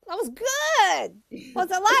 That was good.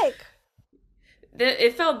 What's it like?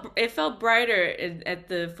 It felt brighter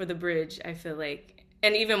for the bridge, I feel like,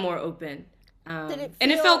 and even more open. And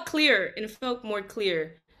it felt clear, and it felt more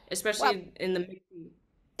clear, especially in the mixing.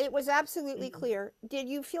 It was absolutely clear. Did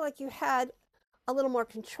you feel like you had a little more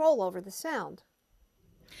control over the sound?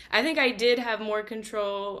 I think I did have more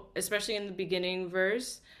control, especially in the beginning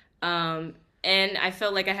verse. And I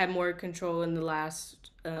felt like I had more control in the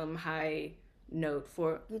last high note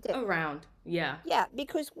for around. Yeah. Yeah,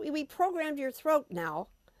 because we programmed your throat now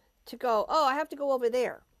to go, oh, I have to go over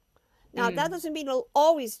there. Now, that doesn't mean it'll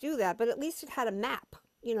always do that, but at least it had a map,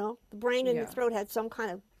 you know? The brain and the throat had some kind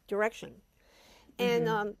of direction.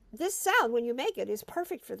 And this sound, when you make it, is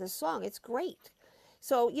perfect for this song. It's great.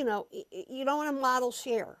 So, you know, you don't want to model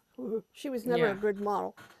Cher. She was never a good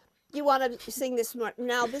model. You want to sing this more.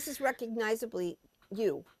 Now, this is recognizably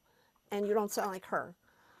you, and you don't sound like her.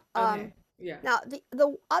 Okay. Yeah. Now,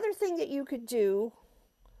 the other thing that you could do,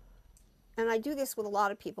 and I do this with a lot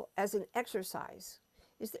of people as an exercise,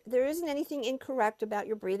 is that there isn't anything incorrect about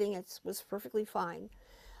your breathing. It was perfectly fine.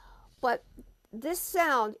 But this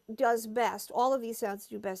sound does best, all of these sounds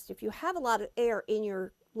do best if you have a lot of air in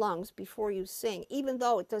your lungs before you sing, even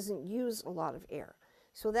though it doesn't use a lot of air.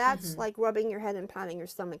 So that's like rubbing your head and patting your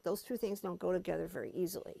stomach. Those two things don't go together very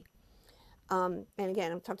easily. And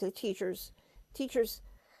again, I'm talking to the teachers. Teachers,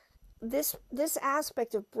 this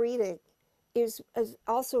aspect of breathing is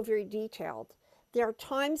also very detailed. There are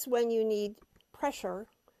times when you need pressure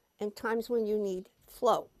and times when you need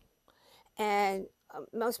flow. And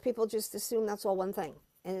most people just assume that's all one thing,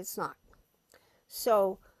 and it's not.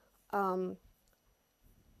 So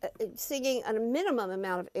singing at a minimum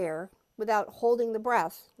amount of air without holding the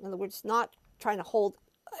breath, in other words, not trying to hold,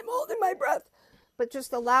 I'm holding my breath, but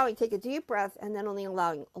just allowing, take a deep breath, and then only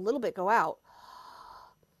allowing a little bit go out.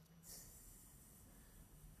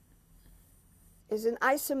 is an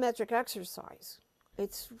isometric exercise.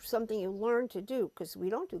 It's something you learn to do because we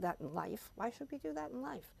don't do that in life. Why should we do that in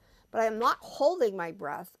life? But I am not holding my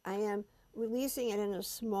breath. I am releasing it in a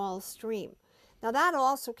small stream. Now that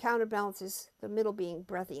also counterbalances the middle being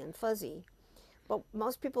breathy and fuzzy. But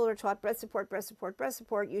most people are taught breath support, breath support, breath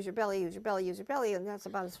support, use your belly, use your belly, use your belly, and that's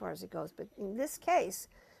about as far as it goes. But in this case,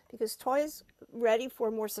 because Toy is ready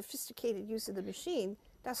for more sophisticated use of the machine,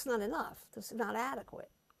 that's not enough. That's not adequate.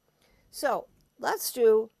 So let's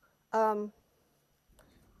do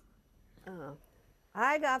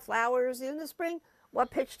I got flowers in the spring.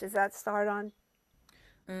 What pitch does that start on?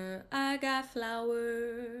 I got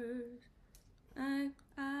flowers. I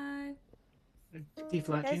D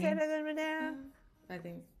flat, Jeanie. I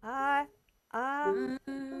think.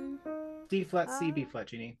 D flat, C, B flat,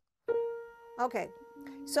 Jeanie. Okay.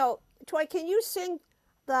 So, Toy, can you sing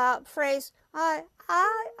the phrase, I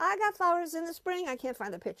got flowers in the spring? I can't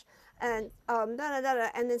find the pitch. And and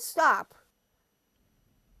then stop.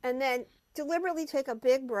 And then deliberately take a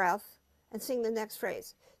big breath and sing the next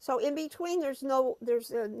phrase. So in between, there's no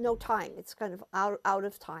time. It's kind of out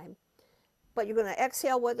of time. But you're going to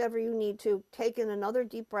exhale whatever you need to, take in another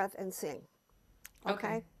deep breath and sing.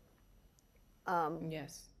 Okay?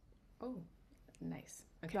 Yes. Oh, nice.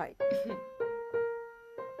 Okay. Right.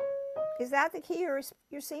 Is that the key you're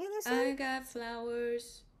singing this in? I got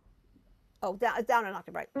flowers. Oh, down an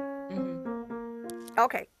octave, right.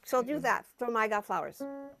 Okay, so do that from I Got Flowers.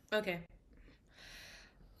 Okay.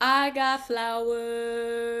 I got flowers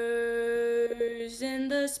in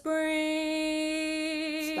the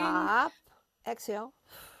spring. Stop. Exhale.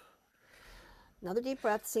 Another deep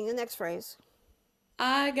breath. Sing the next phrase.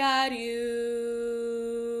 I got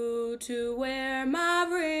you to wear my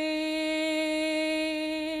ring.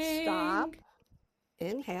 Stop.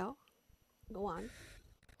 Inhale. Go on.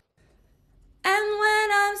 And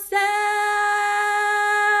when I'm sad,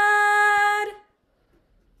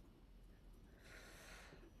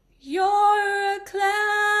 you're a clown.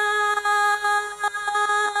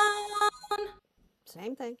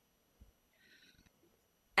 Same thing.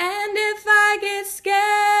 And if I get scared,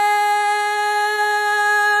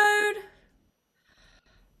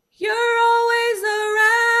 you're always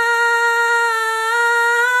around.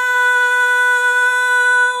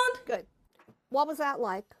 Good. What was that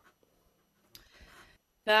like?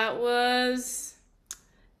 That was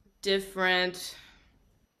different.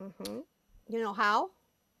 You know how?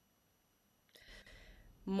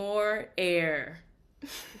 More air.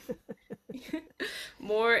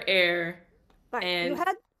 More air. Right. And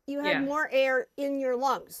you had more air in your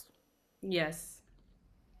lungs. yes.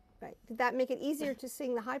 Right. Did that make it easier to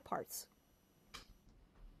sing the high parts?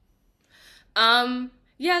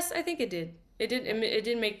 Yes, I think it did. It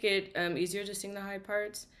did make it easier to sing the high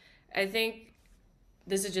parts. I think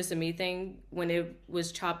this is just a me thing. When it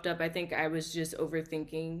was chopped up, I think I was just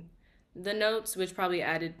overthinking the notes, which probably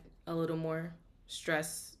added a little more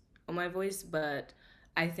stress on my voice, but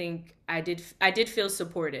I think I did feel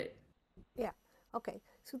supported. Yeah. Okay.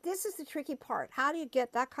 So this is the tricky part. How do you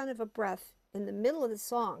get that kind of a breath in the middle of the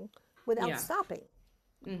song without stopping?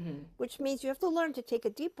 Which means you have to learn to take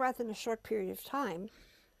a deep breath in a short period of time,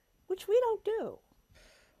 which we don't do.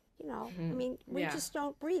 You know, I mean, we just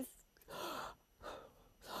don't breathe.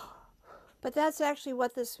 But that's actually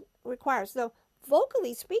what this requires. Though,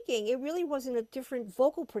 vocally speaking, it really wasn't a different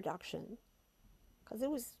vocal production because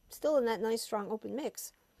it was still in that nice, strong, open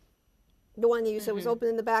mix. The one that you said was open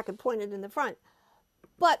in the back and pointed in the front.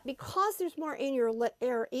 But because there's more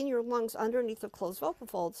air in your lungs underneath the closed vocal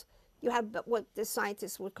folds, you have what the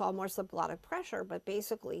scientists would call more subglottic pressure, but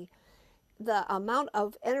basically the amount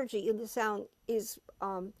of energy in the sound is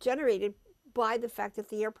generated by the fact that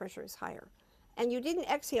the air pressure is higher. And you didn't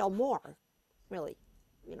exhale more, really,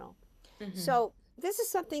 you know. So this is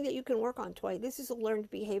something that you can work on, Toy. This is a learned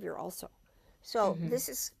behavior also. So this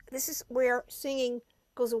is where singing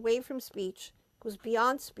goes away from speech, goes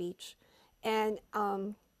beyond speech, and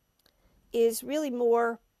is really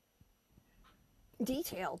more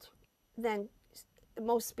detailed than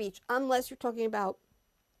most speech, unless you're talking about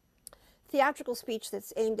theatrical speech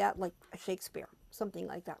that's aimed at like Shakespeare, something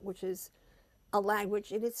like that, which is a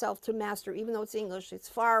language in itself to master. Even though it's English, it's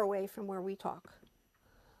far away from where we talk.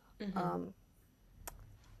 I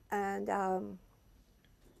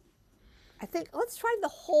think let's try the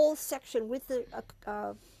whole section with the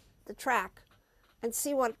track and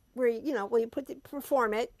see where you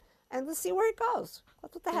perform it, and let's see where it goes.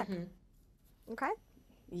 What the heck? Okay.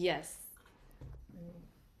 Yes.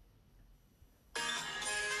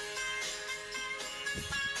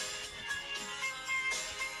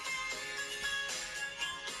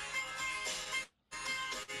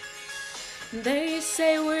 They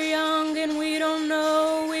say we're young and we don't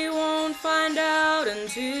know, we won't find out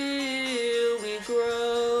until we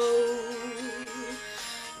grow.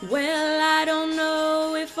 Well, I don't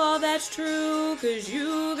know if all that's true, 'cause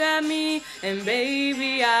you got me and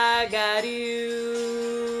baby I got you,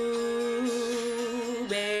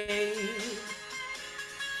 babe.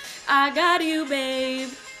 I got you, babe.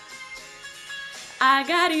 I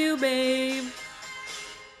got you, babe.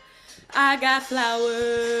 I got flowers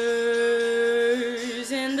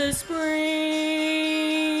in the spring.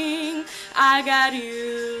 I got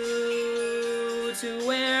you to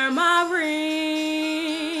wear my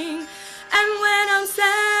ring. And when I'm sad,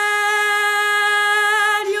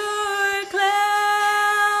 you're a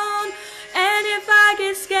clown. And if I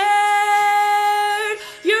get scared,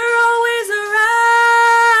 you're always around.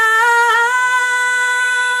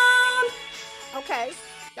 Okay,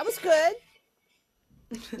 that was good.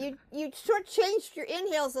 You shortchanged your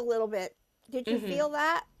inhales a little bit. Did you feel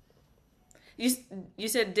that? You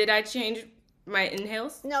said, did I change my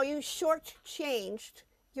inhales? No, you shortchanged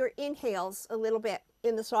your inhales a little bit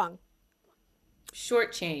in the song.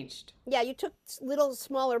 Shortchanged. Yeah, you took little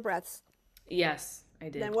smaller breaths Yes, I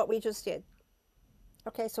did. than what we just did.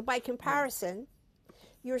 Okay, so by comparison,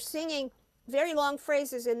 you're singing very long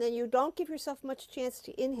phrases and then you don't give yourself much chance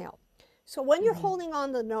to inhale. So when you're holding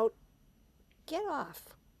on the note, get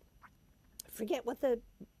off. Forget what the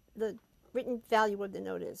written value of the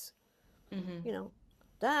note is. You know,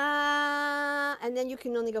 da, and then you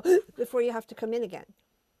can only go before you have to come in again.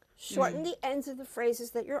 Shorten the ends of the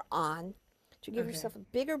phrases that you're on to give yourself a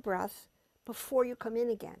bigger breath before you come in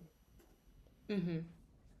again.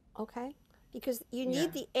 Okay? Because you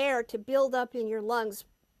need the air to build up in your lungs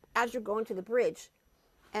as you're going to the bridge.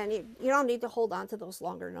 And you don't need to hold on to those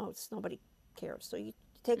longer notes. Nobody cares. So you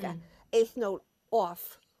take an eighth note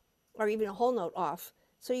off, or even a whole note off,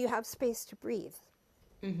 so you have space to breathe.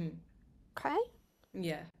 Okay?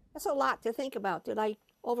 Yeah. That's a lot to think about. Did I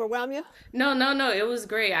overwhelm you? No. It was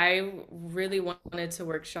great. I really wanted to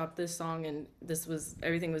workshop this song, and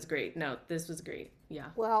everything was great. No, this was great.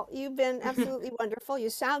 Yeah. Well, you've been absolutely wonderful. You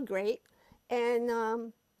sound great.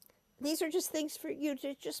 And these are just things for you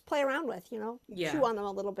to just play around with, Yeah. chew on them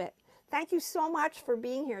a little bit. Thank you so much for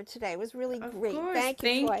being here today. It was really great. Of course. Thank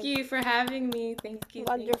you, Troy. Thank you for having me. Thank you.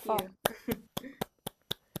 Wonderful. Thank you.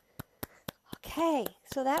 Okay,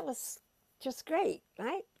 so that was just great,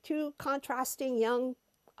 right? Two contrasting young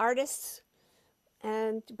artists,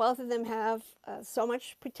 and both of them have so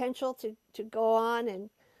much potential to go on and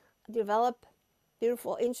develop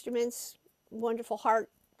beautiful instruments, wonderful heart,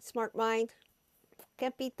 smart mind.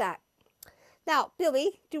 Can't beat that. Now,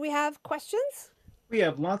 Billy, do we have questions? We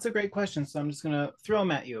have lots of great questions, so I'm just going to throw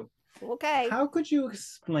them at you. Okay. How could you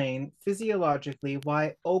explain physiologically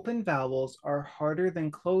why open vowels are harder than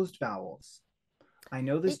closed vowels? I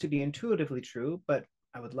know this to be intuitively true, but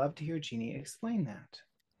I would love to hear Jeanie explain that.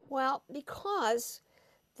 Well, because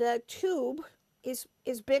the tube is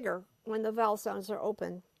bigger when the vowel sounds are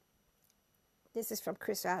open. This is from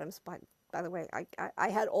Chris Adams, by the way. I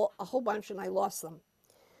had a whole bunch and I lost them.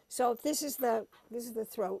 So this is the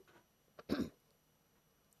throat.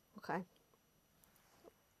 Okay.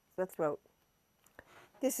 The throat.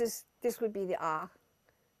 This would be the ah.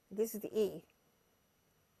 This is the e.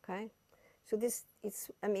 Okay. So this is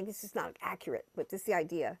not accurate, but this is the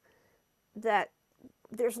idea that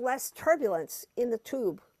there's less turbulence in the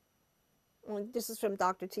tube. This is from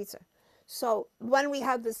Dr. Tietze. So when we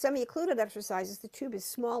have the semi-occluded exercises, the tube is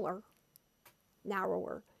smaller,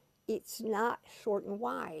 narrower. It's not short and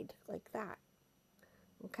wide like that.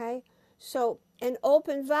 Okay? So an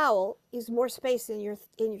open vowel is more space in your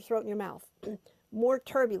throat and your mouth, more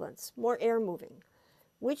turbulence, more air moving,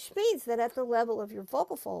 which means that at the level of your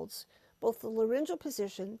vocal folds, both the laryngeal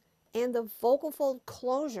position and the vocal fold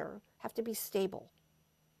closure have to be stable.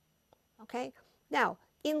 Okay? Now,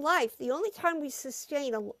 in life, the only time we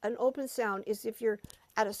sustain an open sound is if you're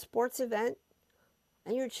at a sports event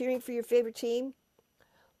and you're cheering for your favorite team,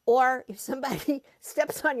 or if somebody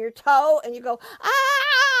steps on your toe and you go,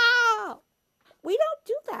 ah! We don't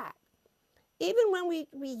do that. Even when we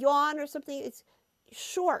yawn or something, it's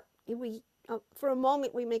short. For a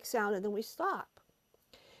moment, we make sound and then we stop.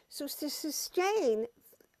 So to sustain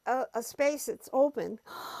a space that's open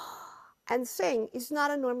and sing is not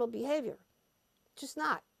a normal behavior. Just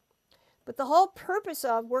not. But the whole purpose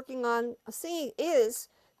of working on singing is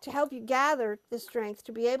to help you gather the strength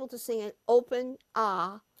to be able to sing an open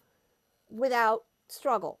ah without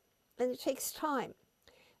struggle. And it takes time.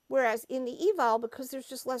 Whereas in the E vowel, because there's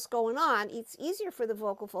just less going on, it's easier for the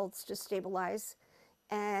vocal folds to stabilize,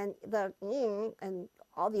 and the and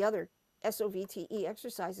all the other SOVTE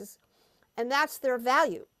exercises And that's their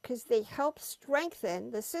value because they help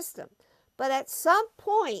strengthen the system. But at some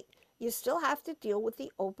point, you still have to deal with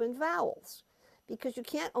the open vowels because you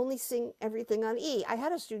can't only sing everything on E. I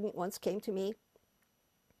had a student once came to me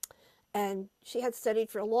and she had studied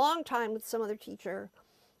for a long time with some other teacher.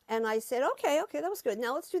 And I said, okay, that was good.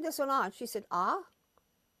 Now let's do this one on. She said, ah.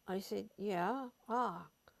 I said, yeah, ah.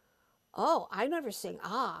 Oh, I never sing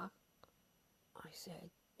ah. I said,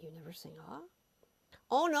 you never sing ah?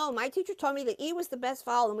 Oh no, my teacher told me that E was the best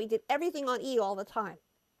vowel and we did everything on E all the time.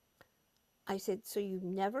 I said, so you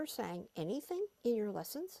never sang anything in your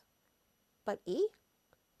lessons but E?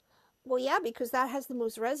 Well, yeah, because that has the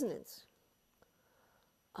most resonance.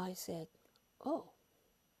 I said, oh,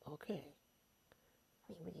 okay.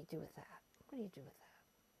 I mean, what do you do with that? What do you do with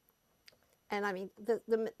that? And I mean,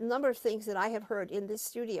 the number of things that I have heard in this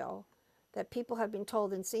studio that people have been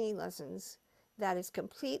told in singing lessons that is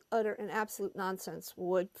complete, utter, and absolute nonsense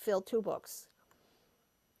would fill 2 books.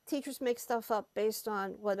 Teachers make stuff up based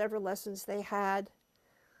on whatever lessons they had.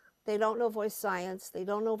 They don't know voice science. They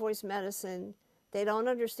don't know voice medicine. They don't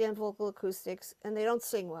understand vocal acoustics, and they don't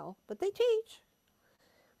sing well, but they teach.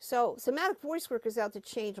 So somatic voice work is out to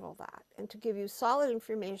change all that and to give you solid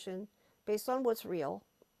information based on what's real.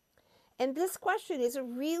 And this question is a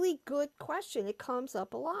really good question. It comes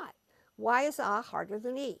up a lot. Why is ah harder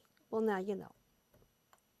than E? Well, now you know.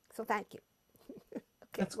 So thank you. Okay,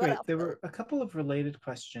 That's what great. else? There were a couple of related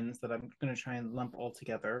questions that I'm going to try and lump all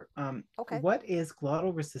together. Okay. What is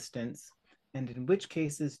glottal resistance, and in which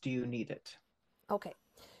cases do you need it? Okay.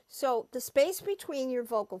 So the space between your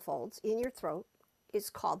vocal folds in your throat is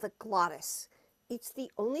called the glottis. It's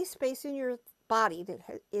the only space in your body that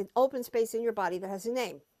an open space in your body that has a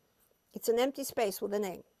name. It's an empty space with a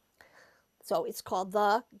name. So it's called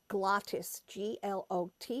the glottis,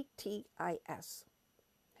 Glottis.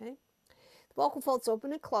 Okay? The vocal folds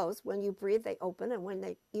open and close. When you breathe, they open, and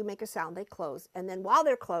when you make a sound, they close. And then while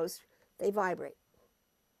they're closed, they vibrate.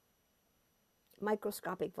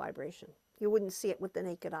 Microscopic vibration. You wouldn't see it with the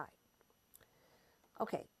naked eye.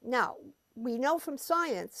 Okay, now we know from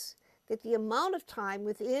science that the amount of time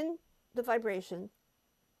within the vibration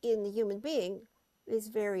in the human being is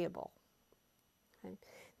variable. Okay?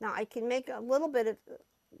 Now I can make a little bit of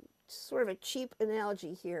sort of a cheap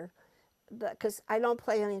analogy here because I don't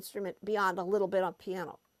play an instrument beyond a little bit on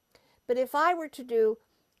piano. But if I were to do,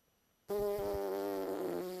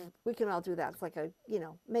 we can all do that. It's like a,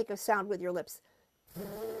 make a sound with your lips.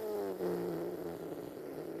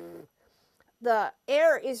 The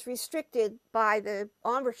air is restricted by the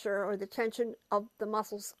embouchure or the tension of the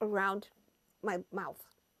muscles around my mouth,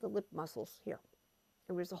 the lip muscles here.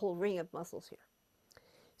 And there's a whole ring of muscles here.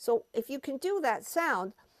 So if you can do that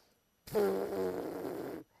sound,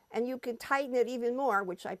 and you can tighten it even more,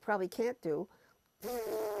 which I probably can't do,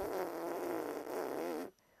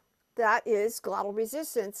 that is glottal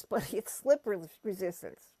resistance, but it's lip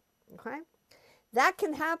resistance. Okay? That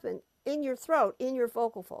can happen in your throat, in your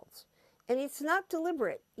vocal folds. And it's not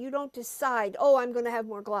deliberate. You don't decide, oh, I'm going to have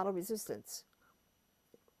more glottal resistance.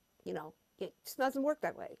 It just doesn't work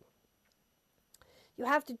that way. You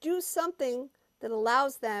have to do something that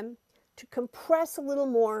allows them to compress a little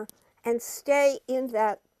more and stay in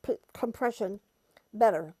that compression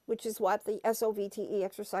better, which is what the SOVTE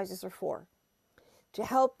exercises are for, to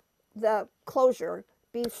help the closure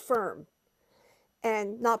be firm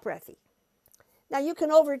and not breathy. Now you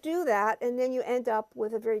can overdo that and then you end up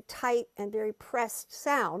with a very tight and very pressed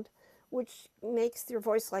sound, which makes your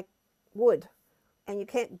voice like wood and you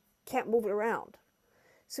can't move it around.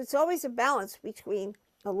 So it's always a balance between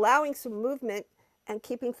allowing some movement and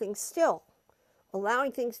keeping things still,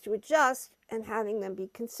 allowing things to adjust and having them be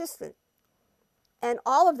consistent. And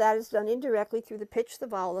all of that is done indirectly through the pitch, the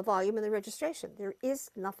vowel, the volume, and the registration. There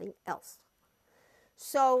is nothing else.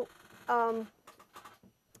 So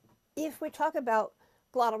if we talk about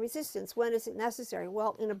glottal resistance, when is it necessary?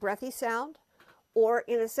 Well, in a breathy sound or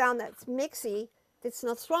in a sound that's mixy, that's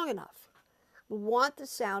not strong enough. We want the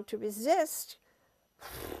sound to resist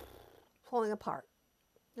falling apart,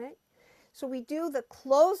 right? So we do the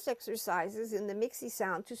closed exercises in the mixy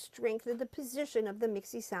sound to strengthen the position of the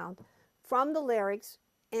mixy sound from the larynx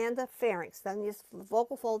and the pharynx, that is the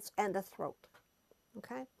vocal folds and the throat,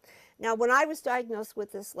 okay? Now, when I was diagnosed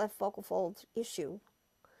with this left vocal fold issue,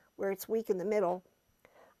 where it's weak in the middle,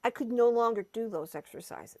 I could no longer do those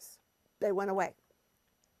exercises. They went away.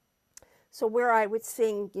 So where I would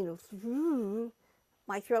sing,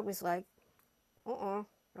 my throat was like, not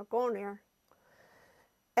going there.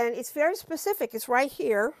 And it's very specific. It's right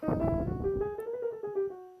here,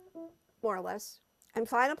 more or less. I'm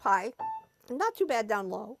fine up high. I'm not too bad down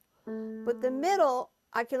low. But the middle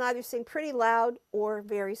I can either sing pretty loud or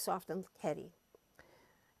very soft and heady.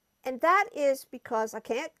 And that is because I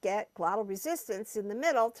can't get glottal resistance in the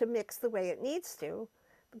middle to mix the way it needs to,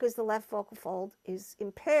 because the left vocal fold is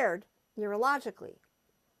impaired neurologically.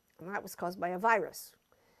 And that was caused by a virus.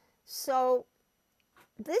 So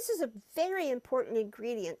this is a very important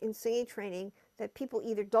ingredient in singing training that people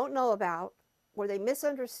either don't know about or they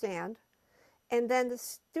misunderstand. And then the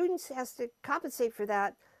students has to compensate for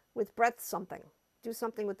that with breath something, do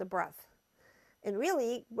something with the breath. And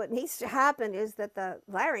really what needs to happen is that the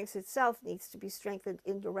larynx itself needs to be strengthened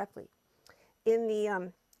indirectly. In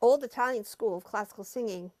the old Italian school of classical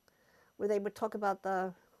singing, where they would talk about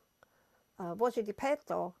the voce di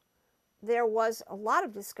petto, there was a lot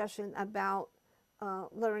of discussion about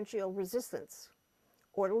laryngeal resistance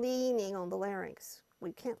or leaning on the larynx. Well,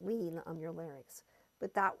 you can't lean on your larynx,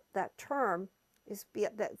 but that term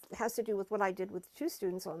that has to do with what I did with 2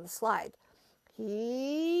 students on the slide.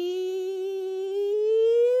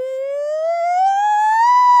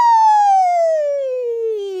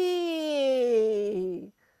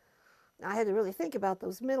 I had to really think about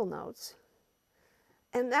those middle notes.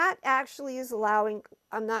 And that actually is allowing,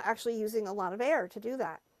 I'm not actually using a lot of air to do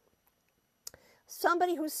that.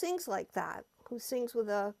 Somebody who sings like that, who sings with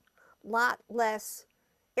a lot less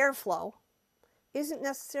airflow, isn't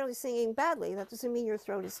necessarily singing badly. That doesn't mean your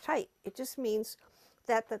throat is tight. It just means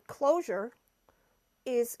that the closure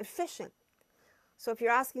is efficient. So if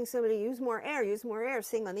you're asking somebody to use more air,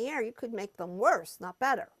 sing on the air, you could make them worse, not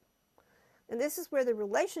better. And this is where the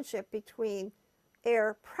relationship between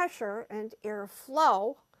air pressure and air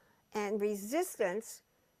flow and resistance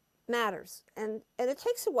matters. And it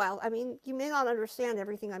takes a while. I mean, you may not understand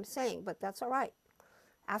everything I'm saying, but that's all right.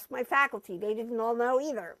 Ask my faculty. They didn't all know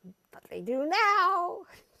either, but they do now.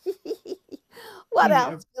 What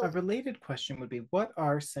else? A related question would be, what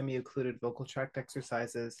are semi-occluded vocal tract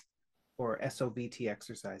exercises or SOVT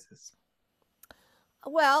exercises?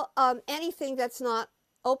 Well, anything that's not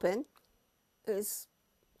open is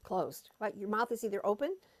closed, right? Your mouth is either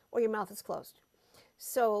open or your mouth is closed.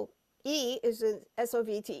 So E is an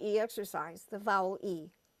SOVTE exercise, the vowel E.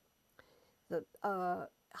 The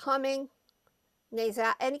humming,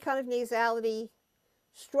 any kind of nasality,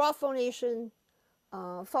 straw phonation,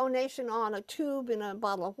 phonation on a tube in a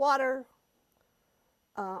bottle of water,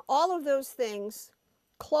 all of those things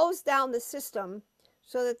close down the system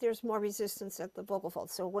so that there's more resistance at the vocal fold.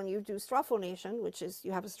 So when you do straw phonation, which is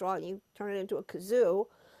you have a straw and you turn it into a kazoo,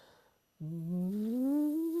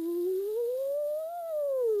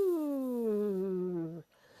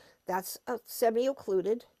 that's a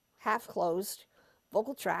semi-occluded, half-closed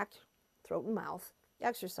vocal tract, throat and mouth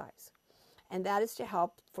exercise. And that is to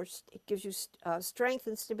help, it gives you strength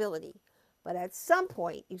and stability. But at some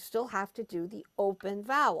point, you still have to do the open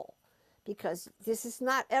vowel, because this is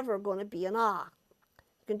not ever going to be an ah.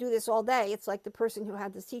 You can do this all day. It's like the person who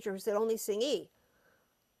had this teacher who said only sing E.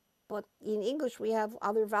 But in English, we have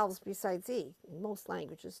other vowels besides E. Most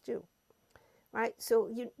languages do. Right?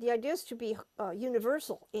 So the idea is to be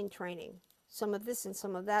universal in training. Some of this and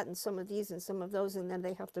some of that and some of these and some of those, and then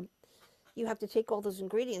you have to take all those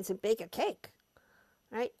ingredients and bake a cake.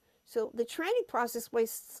 Right? So the training process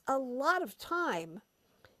wastes a lot of time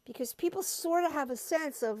because people sort of have a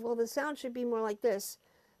sense of, well, the sound should be more like this,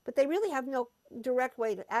 but they really have no direct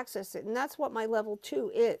way to access it. And that's what my level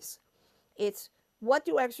 2 is. It's what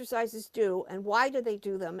do exercises do and why do they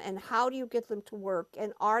do them and how do you get them to work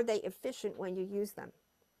and are they efficient when you use them?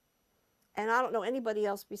 And I don't know anybody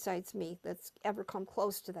else besides me that's ever come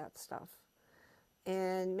close to that stuff.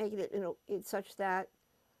 And making it, it's such that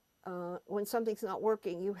when something's not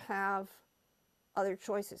working, you have other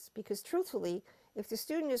choices. Because truthfully, if the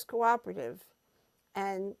student is cooperative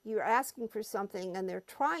and you're asking for something and they're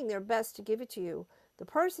trying their best to give it to you, the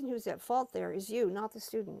person who's at fault there is you, not the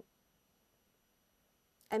student.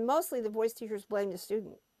 And mostly the voice teachers blame the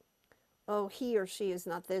student. Oh, he or she is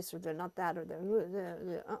not this, or they're not that, or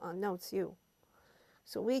they're, no, it's you.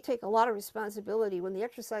 So we take a lot of responsibility when the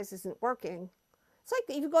exercise isn't working. It's like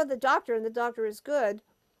if you go to the doctor and the doctor is good,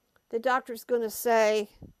 the doctor's going to say,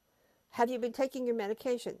 have you been taking your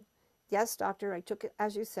medication? Yes, doctor, I took it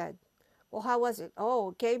as you said. Well, how was it?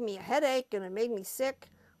 Oh, it gave me a headache and it made me sick.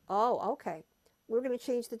 Oh, okay. We're going to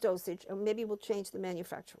change the dosage, or maybe we'll change the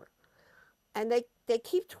manufacturer. And they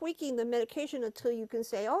keep tweaking the medication until you can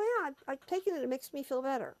say, oh yeah, I've taken it, it makes me feel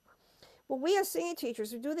better. Well, we as singing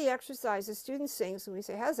teachers who do the exercise, the student sings and we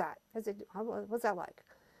say, how's that? What's that like?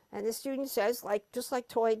 And the student says, just like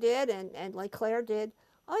Toy did and like Claire did,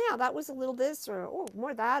 oh yeah, that was a little this, or oh,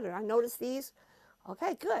 more that, or I noticed these.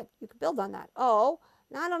 Okay, good, you can build on that. Oh,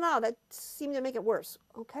 I don't know, that seemed to make it worse.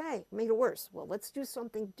 Okay, made it worse. Well, let's do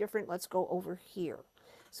something different. Let's go over here.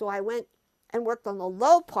 So I went and worked on the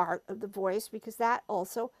low part of the voice because that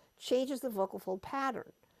also changes the vocal fold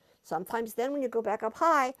pattern. Sometimes then when you go back up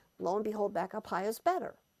high, lo and behold, back up high is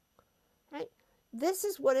better. Right? This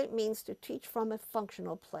is what it means to teach from a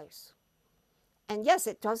functional place. And yes,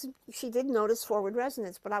 it doesn't, she did notice forward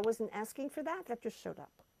resonance, but I wasn't asking for that. That just showed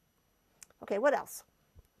up. Okay, what else?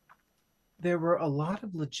 There were a lot of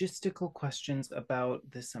logistical questions about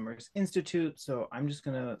this summer's institute. So I'm just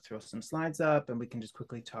going to throw some slides up and we can just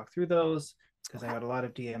quickly talk through those because I got a lot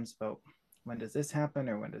of DMs about when does this happen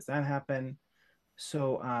or when does that happen.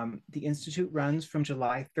 So the Institute runs from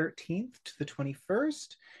July 13th to the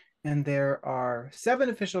 21st, and there are 7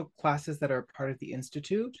 official classes that are part of the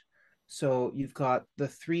Institute. So you've got the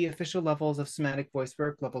 3 official levels of somatic voice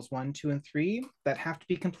work, levels 1, 2, and 3, that have to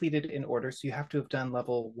be completed in order. So you have to have done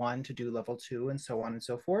level 1 to do level 2 and so on and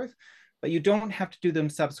so forth. But you don't have to do them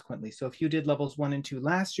subsequently. So if you did levels 1 and 2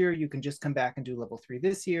 last year, you can just come back and do level 3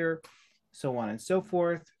 this year, so on and so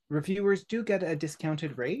forth. Reviewers do get a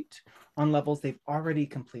discounted rate on levels they've already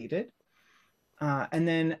completed. And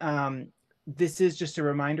then this is just a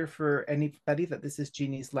reminder for anybody that this is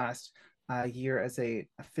Jeannie's last year as a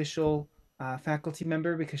official faculty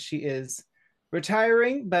member because she is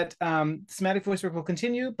retiring, but Somatic Voicework will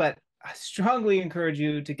continue, but I strongly encourage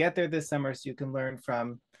you to get there this summer so you can learn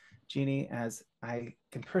from Jeannie, as I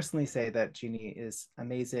can personally say that Jeannie is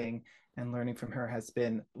amazing and learning from her has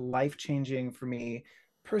been life-changing for me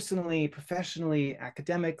personally, professionally,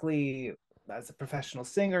 academically, as a professional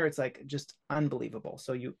singer. It's like just unbelievable.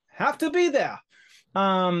 So you have to be there.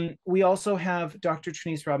 We also have Dr.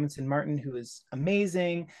 Trinice Robinson Martin, who is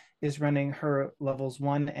amazing, is running her levels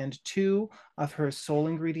 1 and 2 of her Soul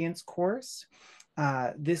Ingredients course.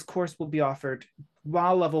 This course will be offered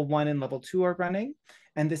while level 1 and level 2 are running,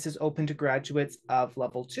 and this is open to graduates of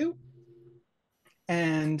level 2.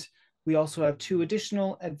 And we also have 2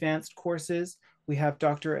 additional advanced courses. We have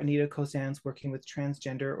Dr. Anita Kozan's working with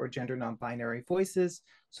transgender or gender non-binary voices.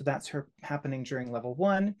 So that's her happening during level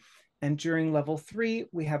 1. And during level 3,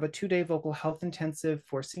 we have a 2-day vocal health intensive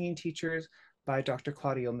for singing teachers by Dr.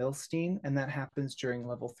 Claudio Milstein, and that happens during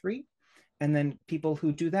level 3. And then people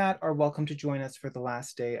who do that are welcome to join us for the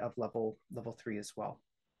last day of level 3 as well.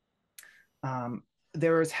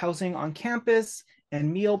 There is housing on campus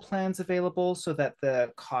and meal plans available so that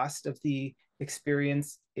the cost of the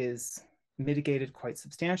experience is mitigated quite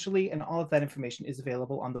substantially, and all of that information is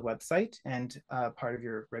available on the website and part of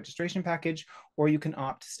your registration package, or you can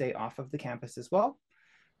opt to stay off of the campus as well.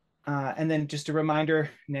 And then just a reminder,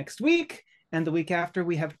 next week and the week after,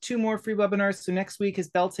 we have 2 more free webinars. So next week is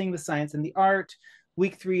Belting, the Science and the Art.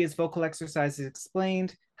 Week 3 is Vocal Exercises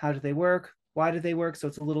Explained. How do they work? Why do they work? So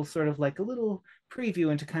it's a little sort of like a little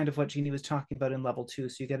preview into kind of what Jeannie was talking about in level 2.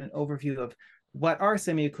 So you get an overview of what are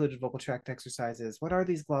semi-occluded vocal tract exercises? What are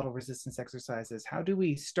these glottal resistance exercises? How do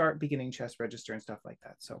we start beginning chest register and stuff like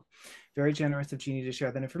that? So very generous of Jeannie to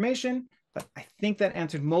share that information. But I think that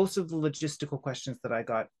answered most of the logistical questions that I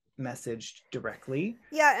got messaged directly.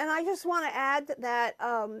 Yeah, and I just want to add that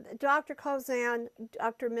Dr. Kozan,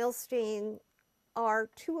 Dr. Milstein are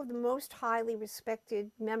 2 of the most highly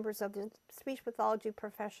respected members of the speech pathology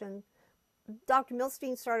profession. Dr.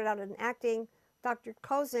 Milstein started out in acting. Dr.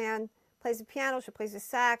 Kozan plays the piano, she plays the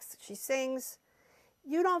sax, she sings.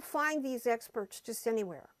 You don't find these experts just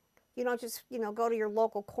anywhere. You don't just, go to your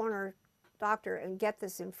local corner doctor and get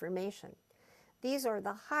this information. These are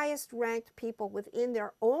the highest ranked people within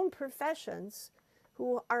their own professions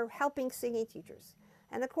who are helping singing teachers.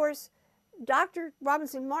 And of course, Dr.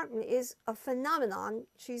 Robinson Martin is a phenomenon.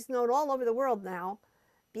 She's known all over the world now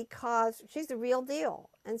because she's the real deal.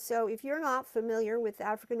 And so if you're not familiar with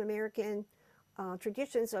African American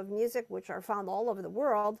traditions of music, which are found all over the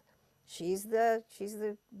world, she's the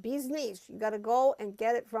bee's knees. You got to go and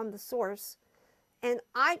get it from the source. And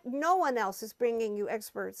no one else is bringing you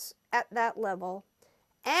experts at that level.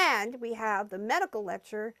 And we have the medical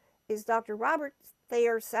lecture is Dr. Robert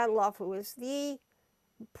Thayer Sadeloff, who is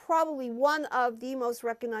probably one of the most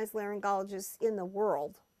recognized laryngologists in the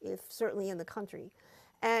world, if certainly in the country.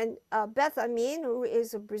 And Beth Amin, who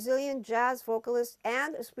is a Brazilian jazz vocalist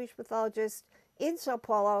and a speech pathologist in Sao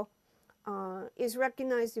Paulo, is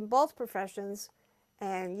recognized in both professions,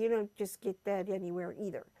 and you don't just get that anywhere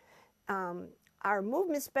either. Our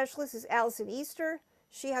movement specialist is Allison Easter.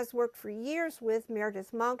 She has worked for years with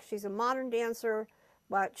Meredith Monk. She's a modern dancer,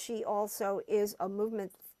 but she also is a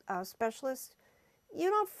movement specialist. You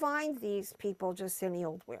don't find these people just any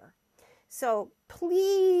old where. So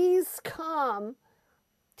please come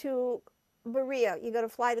to Berea. You got to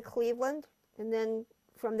fly to Cleveland and then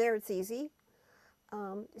from there it's easy.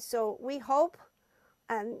 So we hope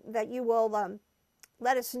and that you will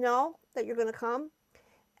let us know that you're going to come.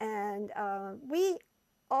 And we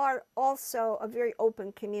are also a very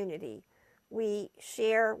open community. We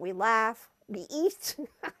share, we laugh, we eat.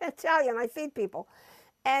 Italian, I feed people.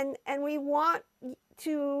 And we want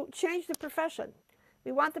to change the profession.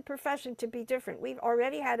 We want the profession to be different. We've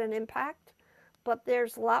already had an impact, but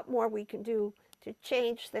there's a lot more we can do to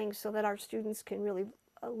change things so that our students can really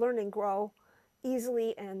learn and grow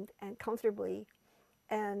easily and comfortably.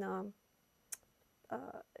 And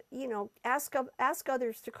you know, ask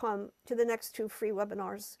others to come to the next 2 free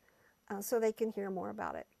webinars so they can hear more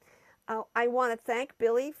about it. I want to thank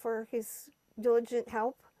Billy for his diligent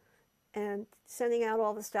help and sending out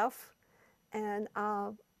all the stuff. And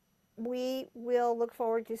we will look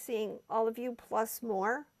forward to seeing all of you plus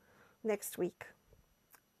more next week.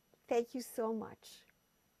 Thank you so much.